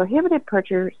article, that prohibited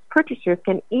purchasers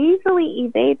can easily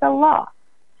evade the law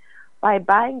by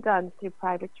buying guns through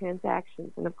private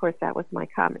transactions. And, of course, that was my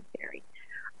commentary.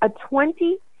 A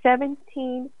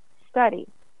 2017 study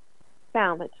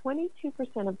found that 22%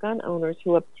 of gun owners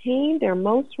who obtained their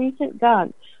most recent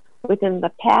gun within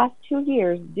the past 2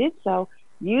 years did so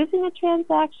using a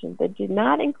transaction that did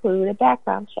not include a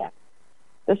background check.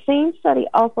 The same study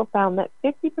also found that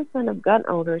 50% of gun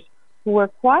owners who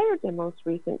acquired their most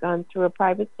recent gun through a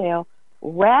private sale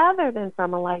rather than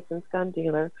from a licensed gun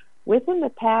dealer within the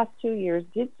past 2 years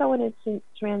did so in a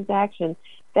transaction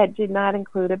that did not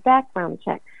include a background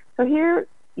check. So here,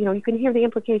 you can hear the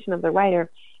implication of the writer.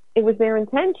 It was their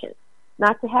intention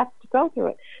not to have to go through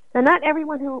it. Now, not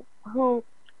everyone who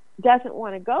doesn't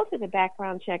want to go through the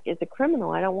background check is a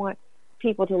criminal. I don't want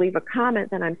people to leave a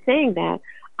comment that I'm saying that.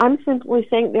 I'm simply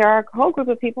saying there are a whole group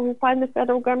of people who find the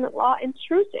federal government law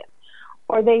intrusive,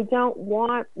 or they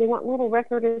want little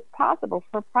record as possible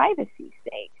for privacy's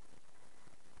sake.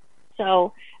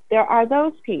 So there are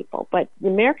those people, but the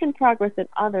American Progress and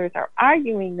others are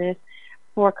arguing this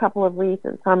for a couple of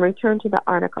reasons. So I'm returning to the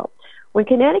article. When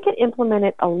Connecticut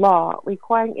implemented a law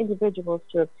requiring individuals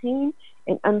to obtain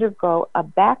and undergo a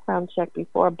background check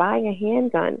before buying a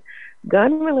handgun,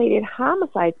 gun-related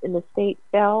homicides in the state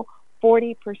fell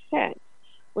 40%.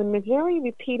 When Missouri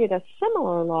repeated a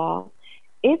similar law,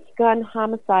 its gun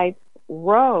homicides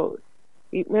rose.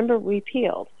 Remember,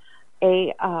 repealed,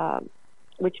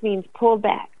 which means pulled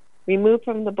back, removed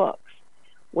from the books.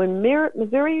 When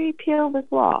Missouri repealed this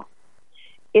law,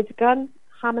 its gun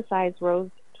homicides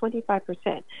rose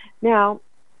 25%. Now,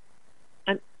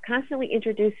 I'm constantly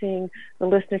introducing the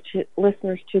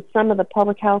listeners to some of the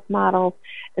public health models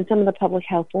and some of the public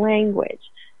health language.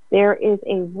 There is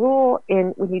a rule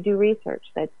when you do research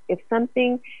that if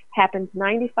something happens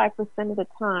 95% of the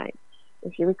time,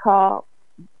 if you recall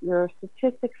your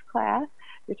statistics class,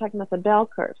 you're talking about the bell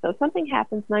curve. So if something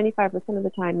happens 95% of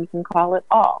the time, you can call it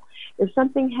all. If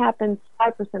something happens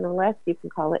 5% or less, you can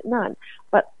call it none.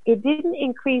 But it didn't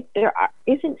increase. There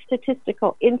isn't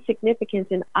statistical insignificance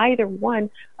in either one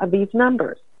of these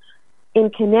numbers. In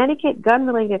Connecticut,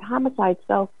 gun-related homicides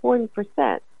fell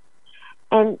 40%,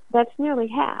 and that's nearly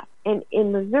half. And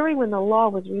in Missouri, when the law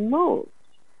was removed,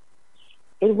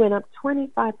 it went up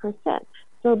 25%.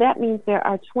 So that means there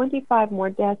are 25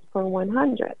 more deaths per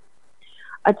 100.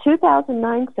 A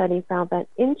 2009 study found that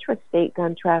intrastate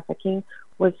gun trafficking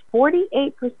was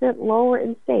 48% lower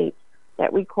in states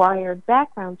that required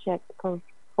background checks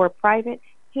for private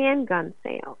handgun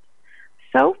sales.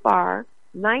 So far,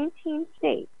 19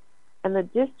 states and the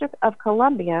District of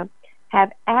Columbia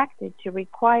have acted to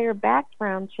require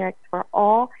background checks for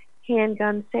all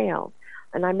handgun sales.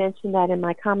 And I mentioned that in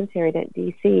my commentary that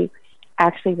D.C.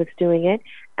 actually was doing it.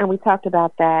 And we talked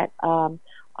about that on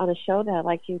a show that I'd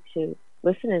like you to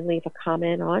listen and leave a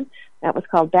comment on. That was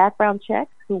called Background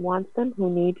Checks, Who Wants Them, Who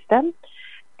Needs Them?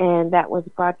 And that was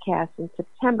broadcast in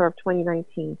September of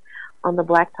 2019 on the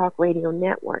Black Talk Radio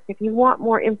Network. If you want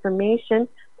more information,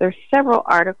 there's several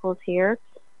articles here.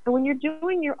 And when you're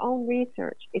doing your own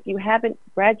research, if you haven't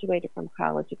graduated from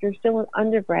college, if you're still in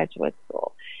undergraduate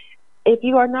school, if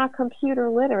you are not computer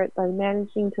literate by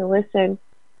managing to listen,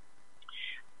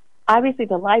 obviously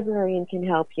the librarian can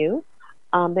help you.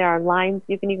 There are lines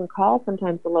you can even call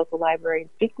sometimes the local library and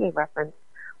speak to the reference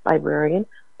librarian.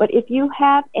 But if you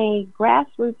have a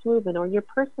grassroots movement or you're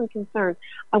personally concerned,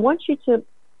 I want you to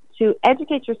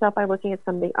educate yourself by looking at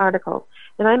some of the articles.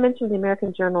 And I mentioned the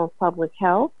American Journal of Public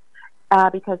Health,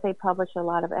 because they publish a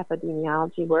lot of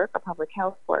epidemiology work or public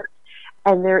health work.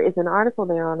 And there is an article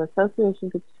there on association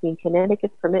between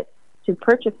Connecticut's permit to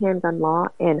purchase handgun law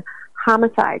and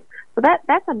homicide. So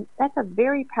that's a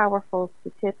very powerful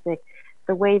statistic,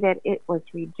 the way that it was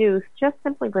reduced just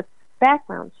simply with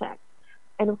background checks.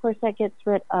 And of course that gets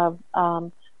rid of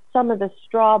some of the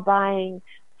straw buying,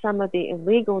 some of the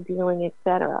illegal dealing,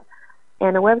 etc.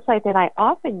 And a website that I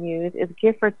often use is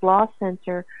Giffords Law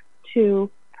Center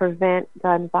to prevent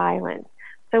gun violence.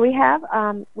 So we have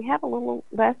a little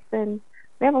less than,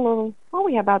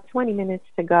 we have about 20 minutes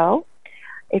to go.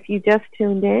 If you just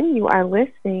tuned in, you are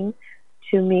listening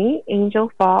to me, Angel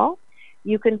Fall.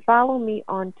 You can follow me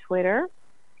on Twitter,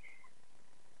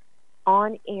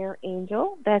 On Air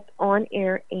Angel. That's On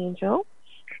Air Angel.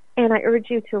 And I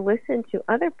urge you to listen to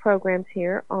other programs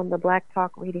here on the Black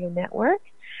Talk Radio Network.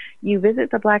 You visit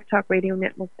the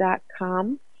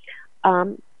blacktalkradionetwork.com.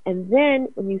 And then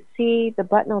when you see the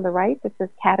button on the right that says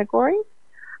categories,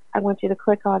 I want you to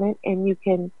click on it and you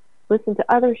can listen to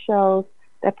other shows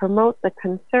that promote the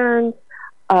concerns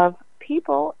of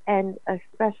people and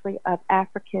especially of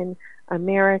African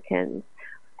Americans.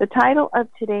 The title of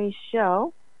today's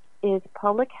show is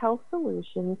Public Health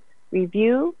Solutions,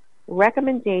 Review,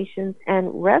 Recommendations,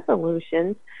 and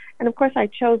Resolutions. And of course I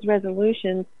chose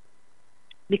resolutions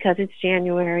because it's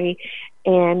January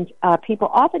and people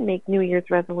often make New Year's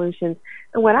resolutions.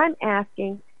 And what I'm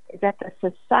asking is that the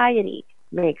society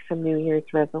make some New Year's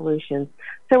resolutions.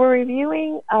 So we're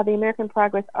reviewing the American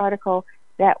Progress article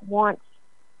that wants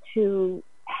to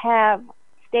have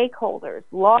stakeholders,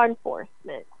 law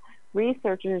enforcement,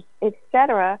 researchers,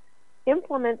 etc.,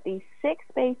 implement these 6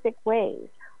 basic ways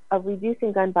of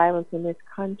reducing gun violence in this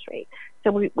country.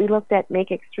 So we looked at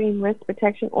make extreme risk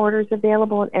protection orders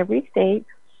available in every state,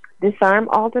 disarm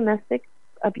all domestic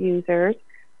abusers,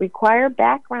 require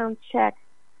background checks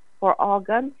for all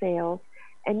gun sales,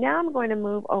 and now I'm going to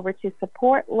move over to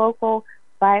support local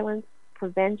violence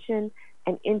prevention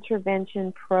and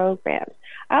intervention programs.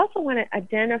 I also want to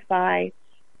identify,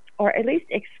 or at least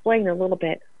explain a little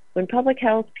bit, when public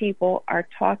health people are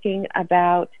talking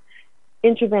about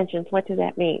interventions, what does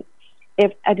that mean?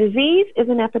 If a disease is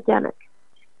an epidemic,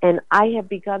 and I have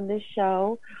begun this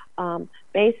show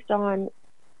based on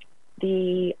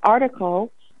the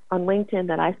article on LinkedIn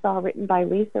that I saw written by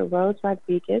Lisa Rose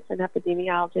Rodriguez, an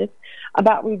epidemiologist,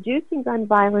 about reducing gun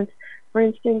violence, for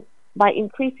instance, by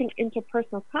increasing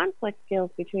interpersonal conflict skills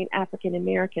between African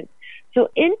Americans. So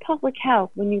in public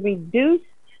health, when you reduce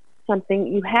something,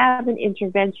 you have an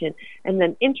intervention. And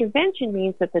then intervention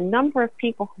means that the number of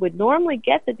people who would normally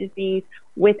get the disease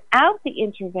without the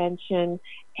intervention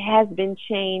has been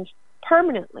changed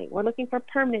permanently. We're looking for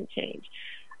permanent change.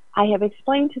 I have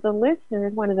explained to the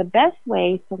listeners one of the best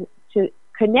ways to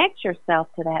connect yourself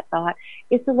to that thought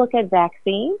is to look at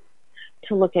vaccines,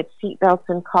 to look at seatbelts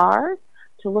in cars,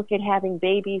 to look at having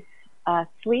babies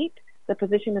sleep, the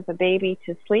position of the baby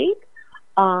to sleep,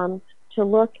 to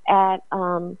look at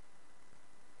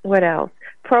what else?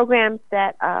 Programs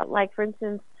that, like for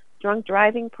instance, drunk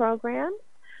driving programs.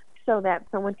 so that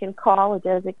someone can call a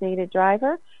designated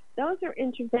driver. Those are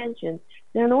interventions.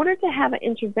 Now, in order to have an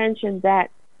intervention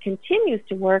that continues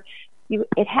to work,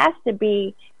 it has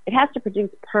to produce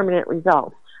permanent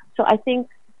results. So I think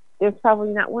there's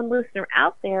probably not one listener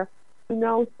out there who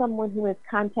knows someone who has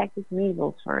contacted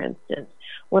measles, for instance.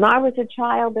 When I was a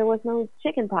child, there was no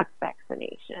chickenpox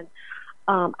vaccination.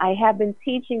 I have been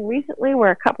teaching recently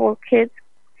where a couple of kids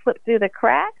slipped through the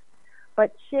cracks,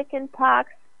 but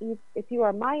chickenpox, if you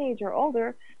are my age or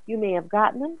older, you may have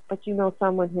gotten them, but you know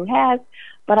someone who has.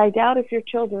 But I doubt if your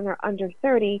children are under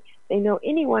 30, they know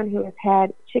anyone who has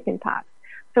had chickenpox.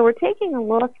 So we're taking a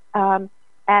look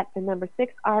at the number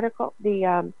 6 article,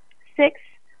 the 6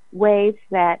 ways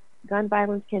that gun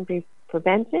violence can be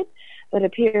prevented, that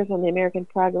appears on the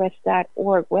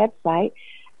AmericanProgress.org website.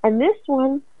 And this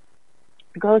one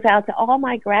goes out to all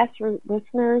my grassroots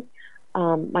listeners,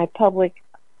 my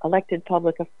elected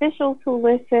public officials who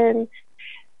listen,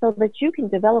 so that you can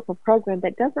develop a program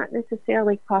that does not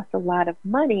necessarily cost a lot of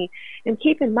money. And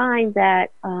keep in mind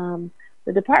that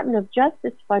the Department of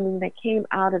Justice funding that came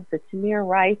out of the Tamir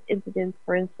Rice incident,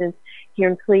 for instance, here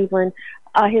in Cleveland,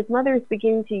 his mother is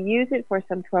beginning to use it for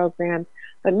some programs,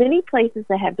 but many places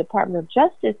that have Department of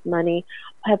Justice money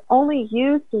have only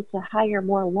used it to hire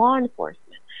more law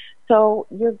enforcement. So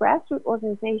your grassroots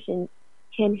organization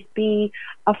can be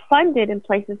funded in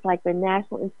places like the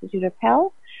National Institute of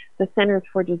Health, the Centers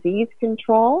for Disease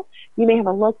Control. You may have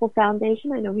a local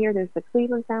foundation. I know here there's the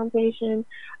Cleveland Foundation.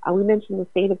 We mentioned the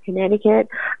state of Connecticut.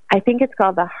 I think it's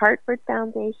called the Hartford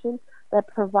Foundation that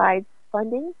provides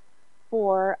funding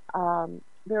for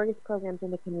various programs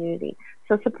in the community.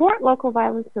 So support local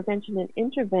violence prevention and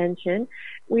intervention.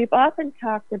 We've often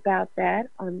talked about that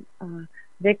on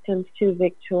Victims to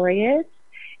Victorious.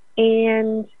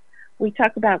 And we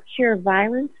talk about Cure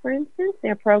Violence, for instance.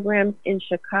 There are programs in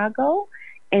Chicago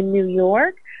and New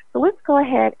York. So let's go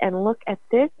ahead and look at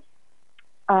this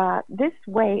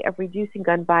way of reducing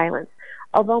gun violence.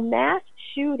 Although mass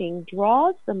shooting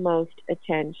draws the most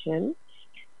attention,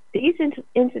 these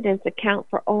incidents account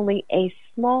for only a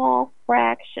small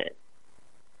fraction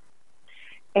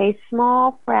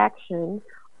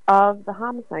of the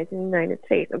homicides in the United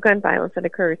States, of gun violence that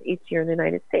occurs each year in the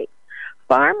United States.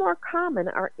 Far more common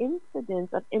are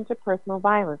incidents of interpersonal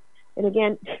violence. And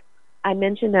again, I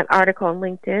mentioned that article on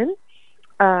LinkedIn.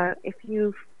 If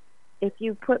you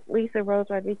put Lisa Rose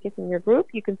Rodriguez in your group,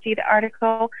 you can see the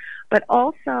article. But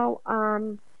also,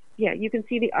 you can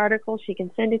see the article. She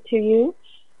can send it to you.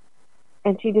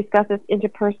 And she discusses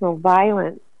interpersonal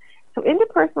violence. So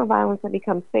interpersonal violence that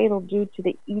becomes fatal due to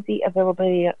the easy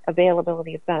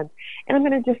availability of guns. And I'm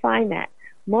going to define that.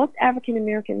 Most African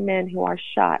American men who are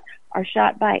shot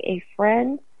by a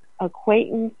friend,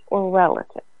 acquaintance, or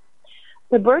relative.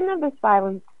 The burden of this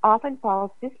violence often falls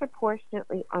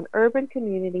disproportionately on urban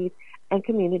communities and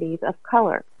communities of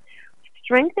color.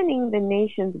 Strengthening the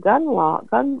nation's gun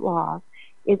laws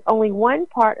is only one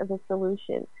part of the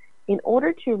solution. In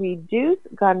order to reduce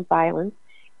gun violence,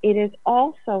 it is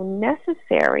also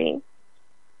necessary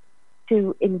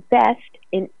to invest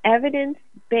in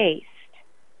evidence-based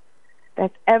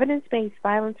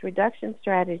violence reduction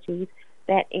strategies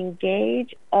that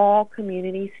engage all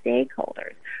community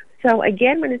stakeholders. So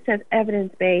again, when it says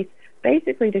evidence-based,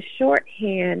 basically the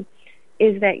shorthand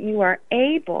is that you are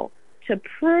able to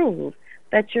prove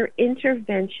that your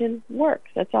intervention works.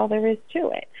 That's all there is to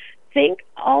it. Think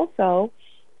also,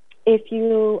 if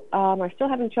you are still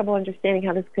having trouble understanding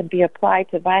how this could be applied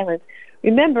to violence,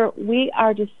 remember, we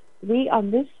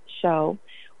on this show,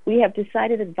 we have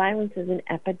decided that violence is an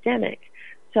epidemic.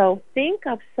 So think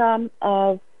of some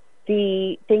of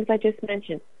the things I just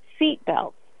mentioned.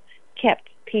 Seatbelts keep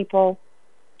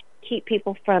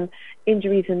people from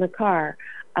injuries in the car.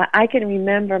 I can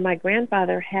remember my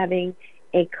grandfather having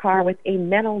a car with a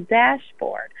metal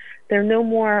dashboard. There are no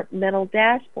more metal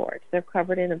dashboards. They're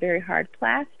covered in a very hard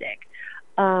plastic.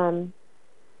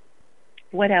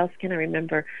 What else can I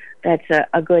remember that's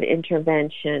a good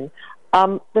intervention?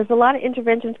 There's a lot of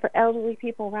interventions for elderly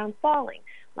people around falling,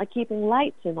 like keeping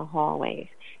lights in the hallways.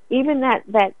 Even that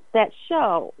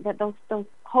show, those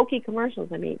hokey commercials,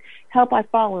 Help I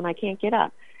Fall and I Can't Get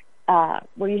Up,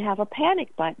 where you have a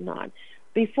panic button on.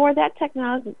 Before that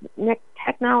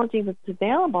technology was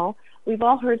available, we've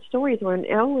all heard stories where an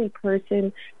elderly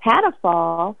person had a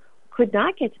fall, could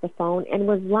not get to the phone, and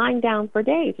was lying down for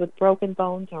days with broken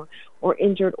bones or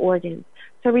injured organs.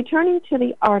 So returning to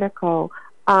the article,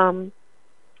 so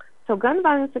gun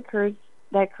violence occurs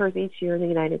each year in the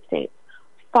United States.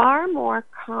 Far more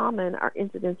common are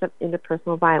incidents of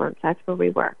interpersonal violence. That's where we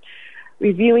were.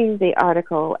 Reviewing the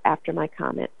article after my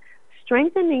comment.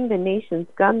 strengthening the nation's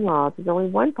gun laws is only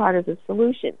one part of the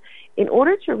solution. In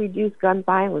order to reduce gun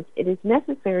violence, it is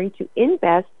necessary to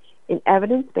invest in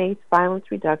evidence-based violence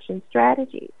reduction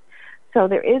strategies. So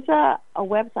there is a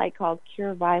website called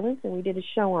Cure Violence, and we did a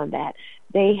show on that.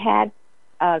 They have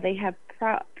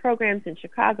programs in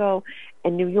Chicago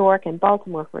and New York and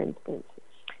Baltimore, for instance.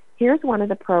 Here's one of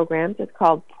the programs. It's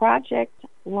called Project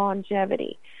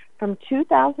Longevity. From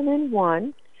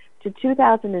 2001 to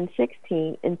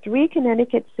 2016, in 3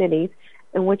 Connecticut cities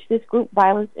in which this group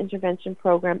violence intervention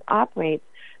program operates,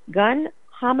 gun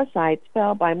homicides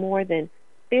fell by more than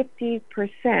 50%.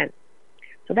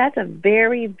 So that's a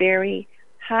very, very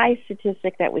high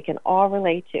statistic that we can all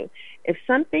relate to. If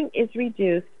something is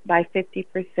reduced by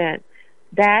 50%,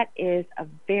 that is a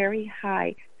very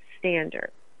high standard.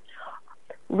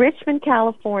 Richmond,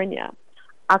 California,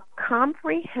 a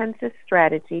comprehensive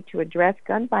strategy to address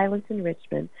gun violence in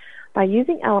Richmond by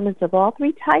using elements of all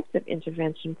 3 types of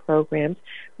intervention programs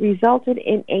resulted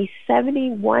in a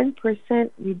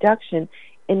 71% reduction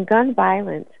in gun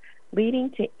violence, leading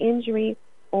to injury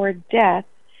or death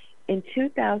in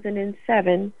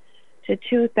 2007 to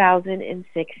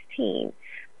 2016.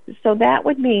 So that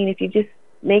would mean, if you just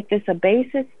make this a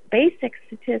basic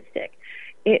statistic,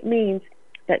 it means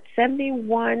that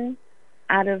 71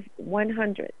 out of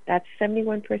 100, that's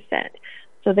 71%.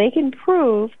 So they can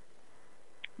prove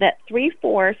that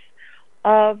 3/4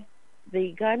 of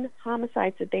the gun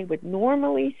homicides that they would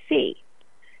normally see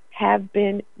have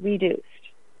been reduced.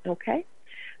 Okay?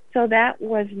 So that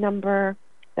was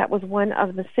one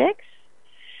of the 6.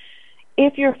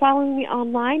 If you're following me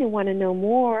online and want to know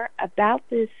more about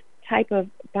this type of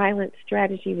violence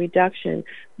strategy reduction,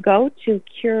 go to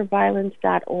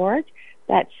cureviolence.org.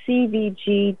 That's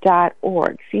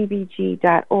cvg.org,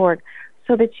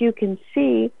 so that you can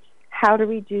see how to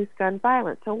reduce gun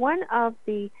violence. So one of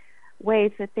the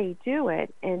ways that they do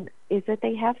it is that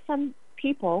they have some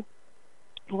people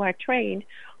who are trained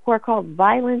who are called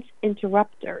violence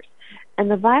interrupters. And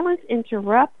the violence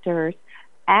interrupters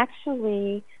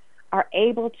actually are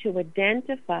able to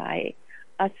identify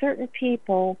certain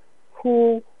people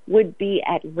who would be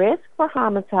at risk for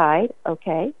homicide,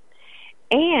 okay,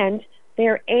 and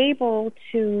they're able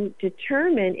to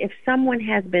determine if someone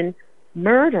has been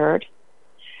murdered,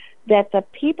 that the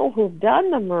people who've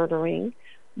done the murdering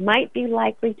might be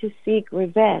likely to seek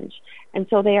revenge. And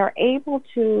so they are able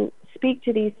to speak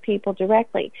to these people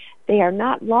directly. They are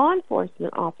not law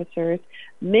enforcement officers.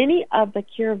 Many of the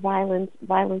Cure Violence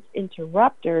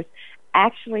interrupters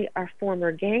actually are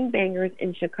former gangbangers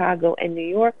in Chicago and New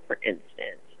York, for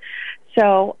instance.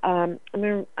 So I'm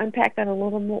going to unpack that a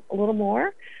little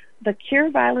more. The Cure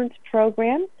Violence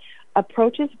program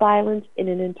approaches violence in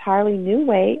an entirely new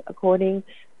way, according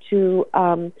to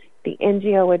the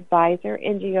NGO advisor.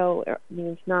 NGO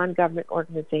means non-government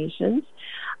organizations.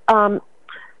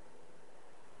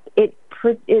 It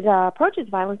approaches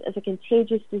violence as a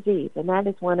contagious disease, and that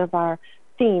is one of our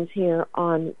themes here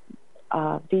on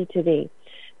V2V.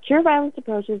 Cure Violence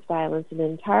approaches violence in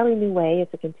an entirely new way as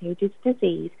a contagious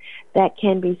disease that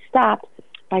can be stopped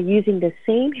by using the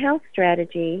same health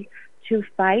strategy to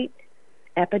fight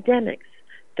epidemics.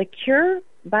 The Cure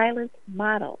Violence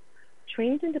model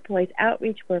trains and deploys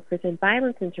outreach workers and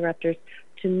violence interrupters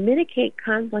to mitigate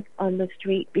conflict on the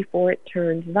street before it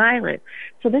turns violent.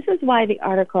 So this is why the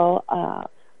article on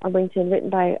LinkedIn written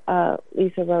by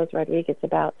Lisa Rose Rodriguez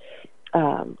about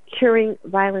curing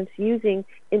violence using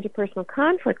interpersonal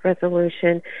conflict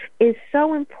resolution is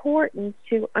so important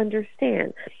to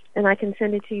understand. And I can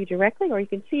send it to you directly, or you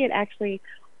can see it actually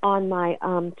on my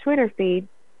Twitter feed,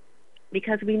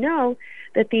 because we know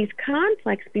that these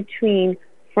conflicts between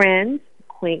friends,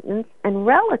 acquaintance, and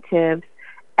relatives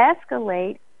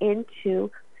escalate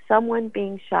into someone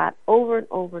being shot over and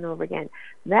over and over again.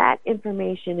 That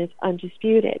information is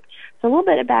undisputed. So a little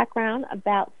bit of background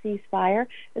about ceasefire,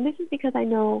 and this is because I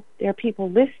know there are people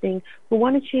listening who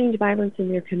want to change violence in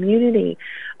their community.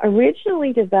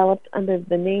 Originally developed under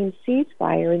the name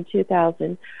Ceasefire in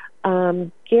 2000,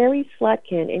 Gary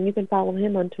Slutkin, and you can follow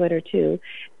him on Twitter too,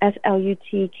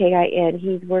 Slutkin.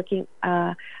 He's working,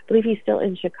 I believe he's still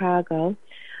in Chicago.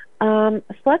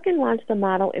 Slutkin launched the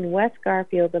model in West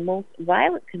Garfield, the most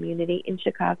violent community in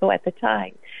Chicago at the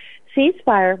time.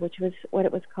 Ceasefire, which was what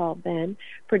it was called then,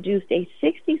 produced a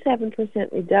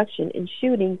 67% reduction in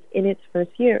shootings in its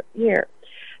first year.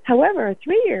 However, a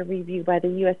 3-year review by the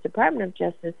U.S. Department of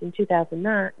Justice in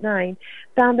 2009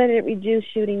 found that it reduced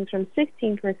shootings from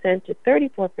 16% to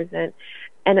 34%,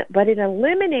 but it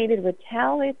eliminated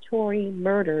retaliatory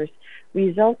murders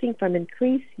resulting from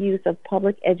increased use of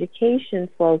public education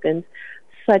slogans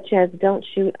such as "Don't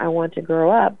shoot, I want to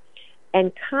grow up,"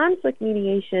 and conflict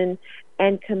mediation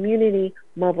and community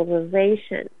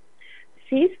mobilization.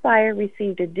 Ceasefire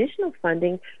received additional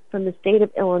funding from the state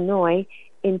of Illinois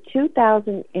in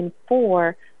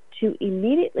 2004 to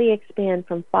immediately expand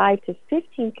from 5 to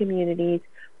 15 communities,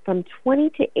 from 20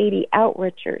 to 80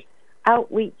 outreach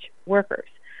workers.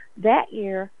 That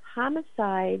year,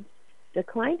 homicides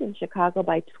declined in Chicago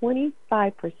by 25%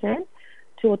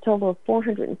 to a total of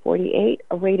 448,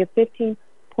 a rate of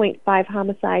 15.5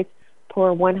 homicides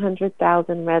per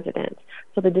 100,000 residents.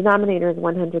 So the denominator is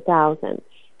 100,000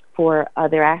 for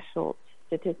their actual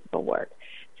statistical work.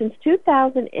 Since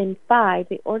 2005,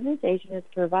 the organization is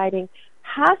providing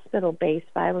hospital-based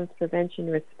violence prevention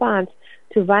response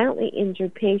to violently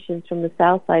injured patients from the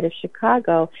south side of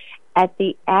Chicago at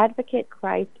the Advocate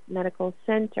Christ Medical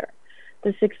Center.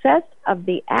 The success of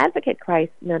the Advocate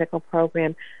Christ Medical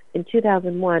Program in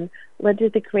 2001 led to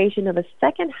the creation of a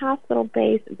second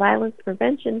hospital-based violence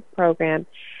prevention program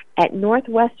at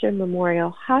Northwestern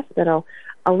Memorial Hospital,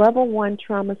 a level 1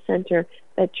 trauma center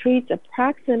that treats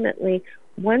approximately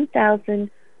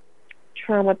 1,000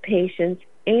 trauma patients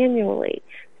annually.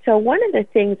 So one of the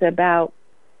things about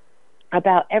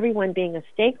everyone being a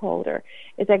stakeholder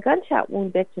is that gunshot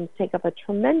wound victims take up a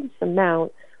tremendous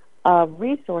amount of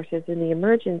resources in the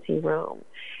emergency room.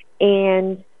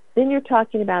 And then you're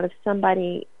talking about if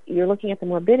somebody, you're looking at the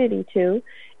morbidity too,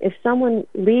 if someone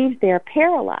leaves there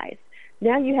paralyzed,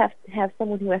 now you have to have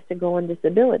someone who has to go on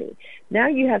disability. Now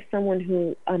you have someone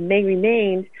who may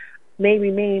remain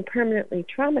permanently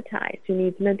traumatized, who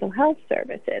needs mental health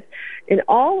services. And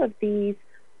all of these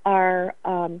are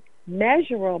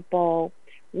measurable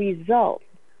results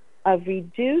of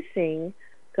reducing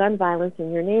gun violence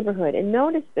in your neighborhood. And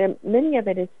notice that many of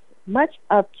it is, much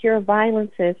of Cure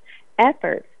Violence's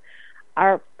efforts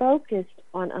are focused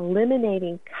on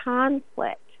eliminating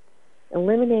conflict. And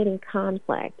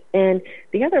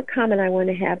the other comment I want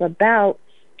to have about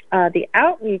the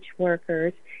outreach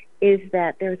workers is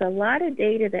that there's a lot of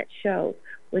data that shows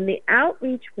when the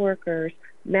outreach workers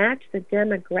match the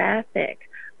demographic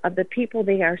of the people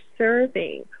they are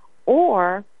serving,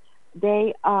 or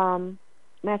they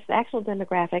match the actual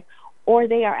demographic, or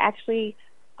they are actually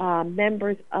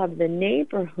members of the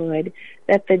neighborhood,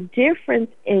 that the difference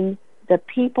in the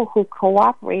people who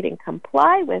cooperate and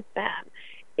comply with them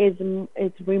is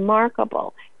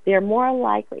remarkable. They're more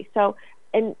likely. So,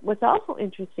 and what's also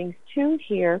interesting too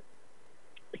here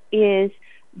is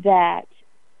that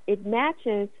it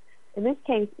matches, in this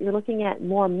case, you're looking at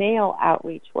more male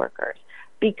outreach workers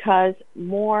because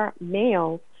more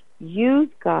males use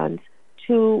guns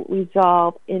to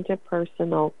resolve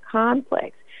interpersonal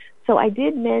conflicts. So I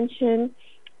did mention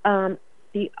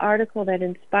the article that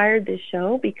inspired this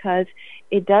show because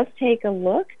it does take a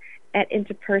look at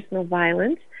interpersonal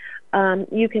violence.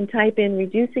 You can type in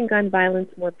reducing gun violence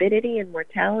morbidity and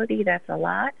mortality, that's a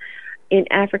lot, in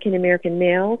African American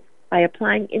males by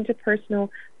applying interpersonal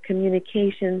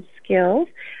communication skills.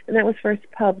 And that was first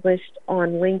published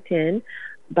on LinkedIn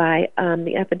by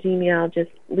the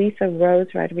epidemiologist Lisa Rose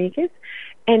Rodriguez.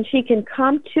 And she can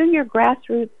come to your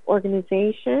grassroots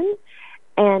organization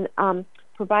and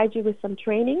provide you with some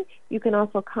training. You can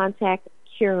also contact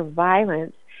Cure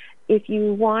Violence. If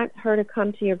you want her to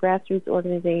come to your grassroots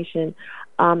organization,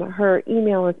 her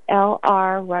email is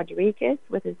lrrodriguez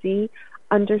with a Z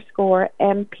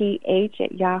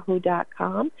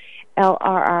 _MPH@yahoo.com,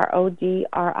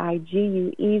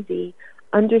 LRRODRIGUEZ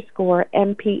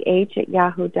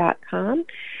 _MPH@yahoo.com.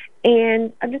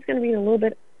 And I'm just going to read a little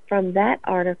bit from that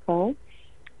article.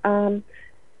 Harm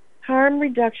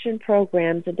reduction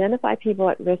programs identify people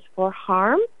at risk for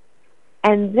harm,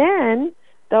 and then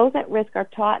those at risk are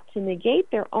taught to negate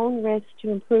their own risk to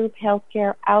improve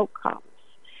healthcare outcomes.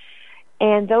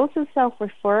 And those who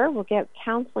self-refer will get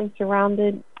counseling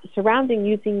surrounding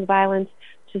using violence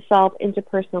to solve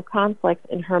interpersonal conflicts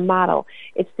in her model.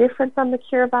 It's different from the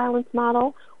Cure Violence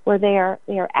model, where they are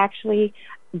actually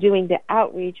doing the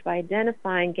outreach by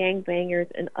identifying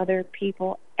gangbangers and other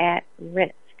people at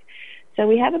risk. So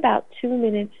we have about 2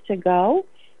 minutes to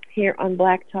here on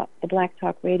the Black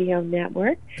Talk Radio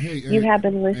Network. Hey, you have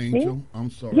been listening. Angel,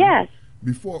 I'm sorry. Yes.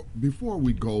 Before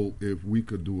we go, if we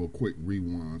could do a quick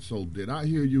rewind. So did I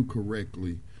hear you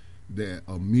correctly that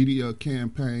a media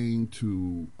campaign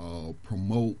to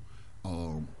promote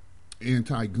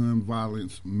anti-gun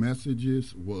violence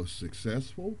messages was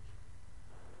successful?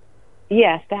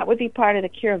 Yes, that would be part of the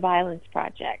Cure Violence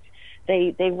Project.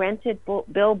 They rented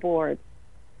billboards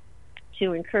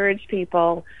to encourage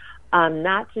people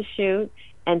not to shoot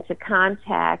and to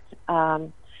contact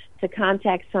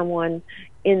someone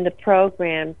in the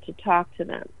program to talk to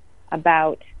them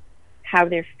about how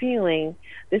they're feeling.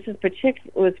 This is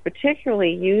was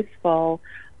particularly useful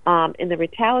in the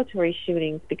retaliatory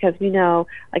shootings, because we know,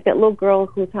 like that little girl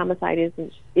whose homicide has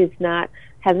not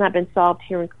been solved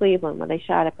here in Cleveland when they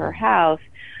shot up her house.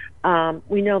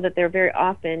 We know that there are very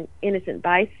often innocent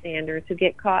bystanders who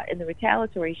get caught in the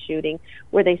retaliatory shooting,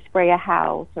 where they spray a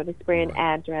house or they spray an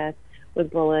address with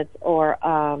bullets, or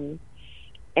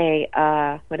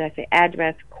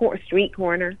address, street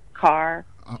corner, car.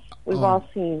 We've all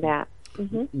seen that.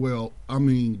 Mm-hmm. Well, I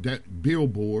mean, that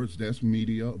billboards, that's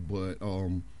media, but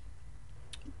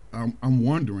I'm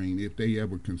wondering if they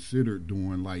ever considered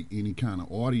doing like any kind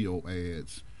of audio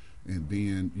ads, and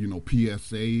then,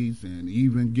 PSAs, and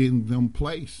even getting them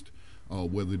placed,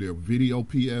 whether they're video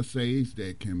PSAs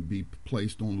that can be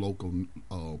placed on local,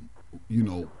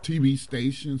 TV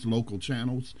stations, local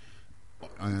channels,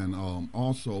 and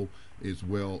also as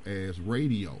well as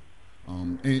radio.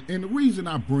 And the reason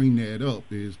I bring that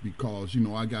up is because,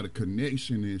 I got a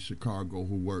connection in Chicago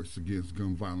who works against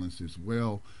gun violence as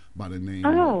well, by the name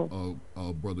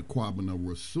of Brother Kwabena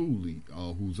Rasuli,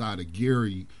 who's out of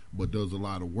Gary but does a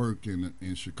lot of work in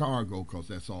Chicago, because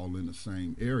that's all in the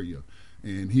same area.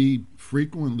 And he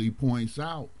frequently points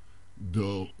out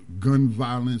the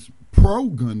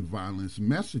pro-gun violence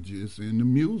messages in the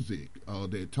music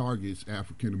that targets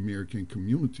African American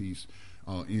communities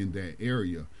in that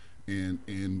area. And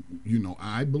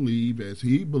I believe, as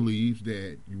he believes,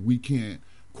 that we can't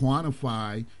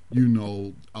quantify,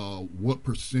 what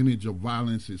percentage of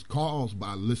violence is caused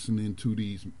by listening to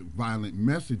these violent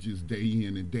messages day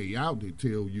in and day out that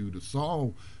tell you to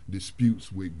solve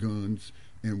disputes with guns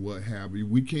and what have you.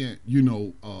 We can't,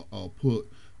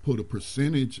 put a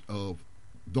percentage of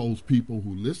those people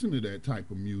who listen to that type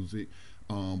of music,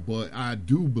 but I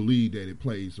do believe that it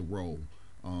plays a role.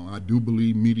 I do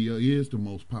believe media is the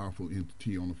most powerful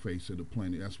entity on the face of the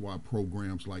planet. That's why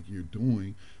programs like you're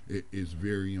doing is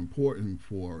very important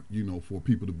for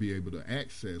people to be able to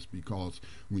access, because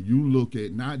when you look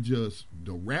at not just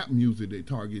the rap music that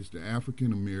targets the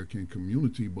African American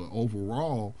community, but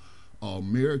overall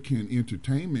American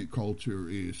entertainment culture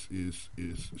is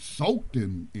soaked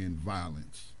in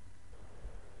violence.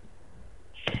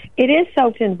 It is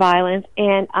soaked in violence,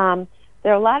 and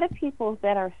there are a lot of people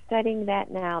that are studying that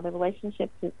now, the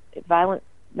relationship to violent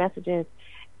messages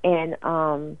and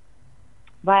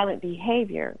violent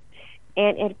behavior.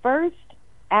 And at first,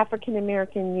 African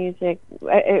American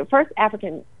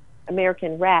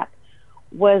rap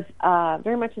was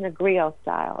very much in a griot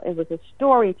style. It was a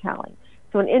storytelling.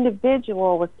 So an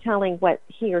individual was telling what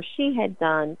he or she had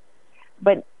done,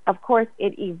 but of course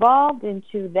it evolved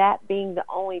into that being the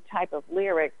only type of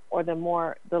lyrics, or the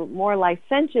more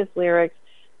licentious lyrics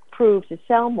proved to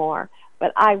sell more.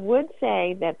 But I would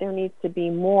say that there needs to be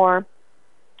more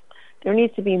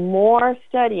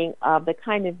studying of the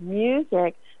kind of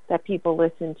music that people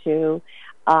listen to,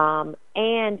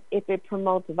 and if it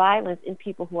promotes violence in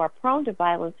people who are prone to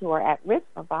violence, who are at risk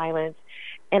of violence.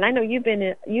 And I know you've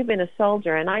been a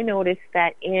soldier, and I noticed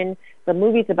that in the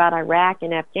movies about Iraq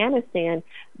and Afghanistan,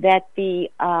 that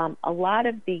a lot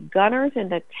of the gunners in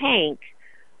the tank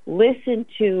listen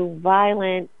to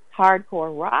violent,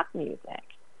 hardcore rock music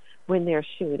when they're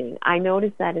shooting. I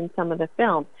noticed that in some of the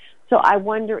films. So I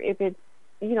wonder if it's,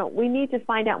 we need to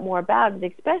find out more about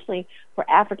it, especially for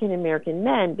African American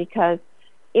men, because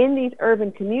in these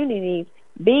urban communities,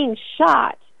 being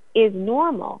shot is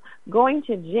normal. Going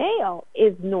to jail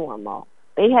is normal.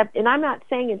 And I'm not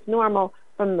saying it's normal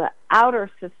from the outer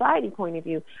society point of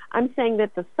view. I'm saying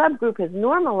that the subgroup has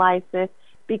normalized this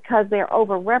because they're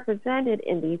overrepresented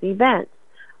in these events.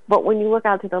 But when you look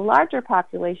out to the larger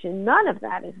population, none of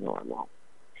that is normal.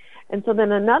 And so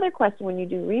then another question when you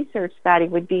do research, Scotty,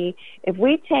 would be if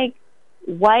we take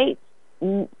white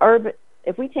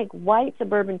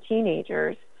suburban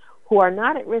teenagers who are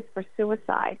not at risk for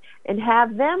suicide and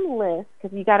have them list,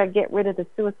 because you got to get rid of the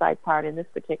suicide part in this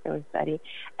particular study,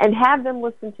 and have them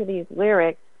listen to these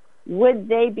lyrics, would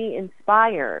they be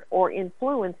inspired or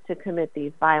influenced to commit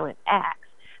these violent acts?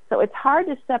 So it's hard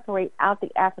to separate out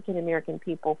the African American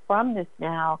people from this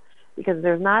now, because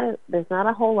there's not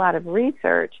a whole lot of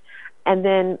research. And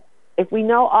then if we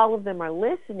know all of them are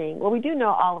listening, well, we do know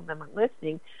all of them are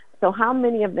listening. So how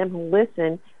many of them who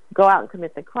listen go out and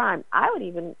commit the crime? I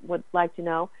would like to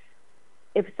know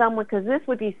if someone, because this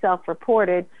would be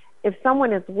self-reported, if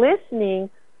someone is listening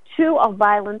to a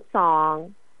violent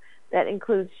song that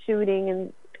includes shooting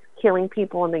and killing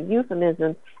people and the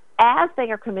euphemisms as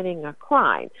they are committing a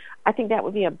crime. I think that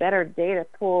would be a better data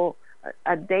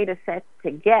set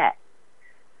to get.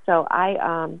 So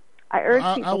I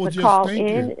urge people to call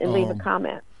in and leave a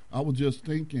comment. I was just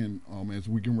thinking, as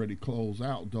we get ready to close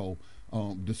out, though,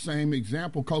 the same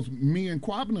example, because me and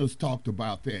Quabinas talked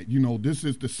about that. This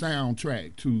is the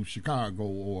soundtrack to Chicago,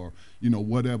 or,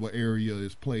 whatever area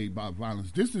is plagued by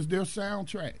violence. This is their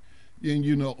soundtrack. And,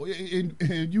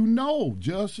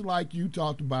 just like you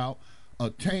talked about a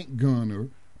tank gunner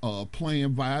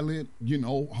playing violent,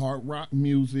 hard rock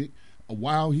music,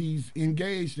 while he's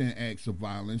engaged in acts of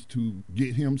violence to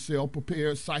get himself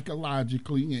prepared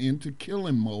psychologically and into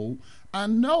killing mode. I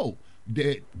know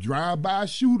that drive-by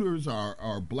shooters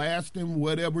are blasting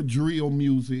whatever drill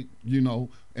music,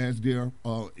 as they're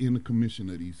in the commission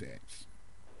of these acts.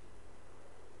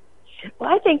 Well,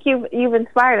 I think you've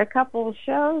inspired a couple of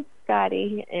shows,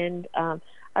 Scotty, and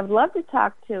I'd love to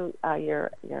talk to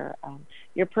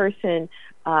your person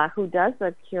who does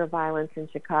the Cure Violence in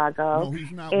Chicago. No,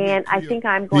 he's not. And I think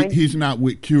I'm going. He's not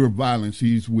with Cure Violence.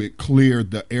 He's with Clear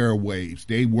the Airwaves.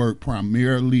 They work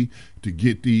primarily to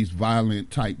get these violent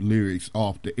type lyrics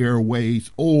off the airwaves,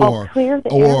 or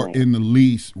in the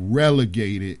least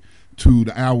relegated to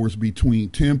the hours between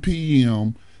 10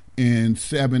 p.m. and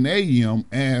 7 a.m.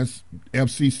 as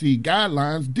FCC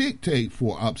guidelines dictate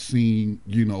for obscene,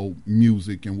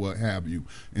 music and what have you.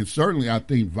 And certainly I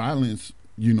think violence,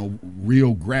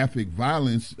 real graphic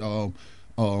violence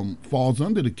falls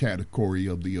under the category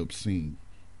of the obscene.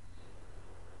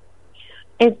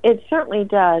 It certainly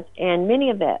does. And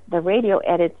many of the radio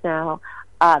edits now,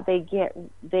 they're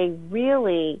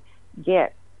really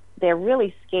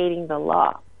skating the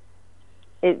law.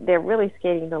 They're really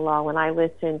skating the law when I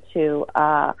listen to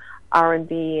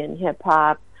R&B and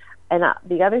hip-hop. And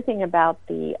the other thing about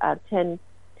the 10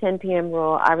 p.m.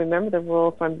 rule, I remember the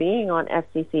rule from being on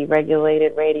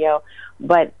FCC-regulated radio,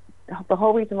 but the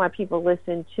whole reason why people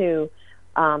listen to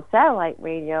satellite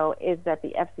radio is that the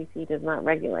FCC does not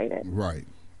regulate it. Right.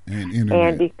 And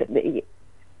internet.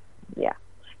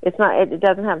 It's not. It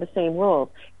doesn't have the same rules.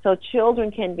 So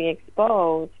children can be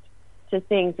exposed to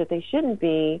things that they shouldn't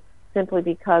be, simply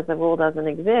because the rule doesn't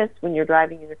exist. When you're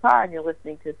driving in your car and you're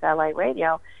listening to satellite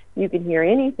radio, you can hear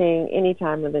anything any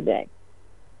time of the day.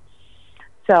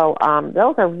 So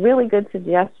those are really good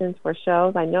suggestions for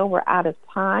shows. I know we're out of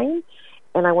time,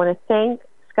 and I want to thank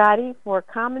Scotty for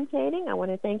commentating. I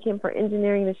want to thank him for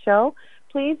engineering the show.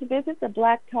 Please visit the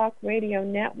Black Talk Radio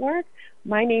Network.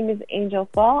 My name is Angel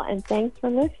Fall, and thanks for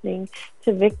listening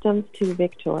to Victims to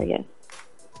Victorious.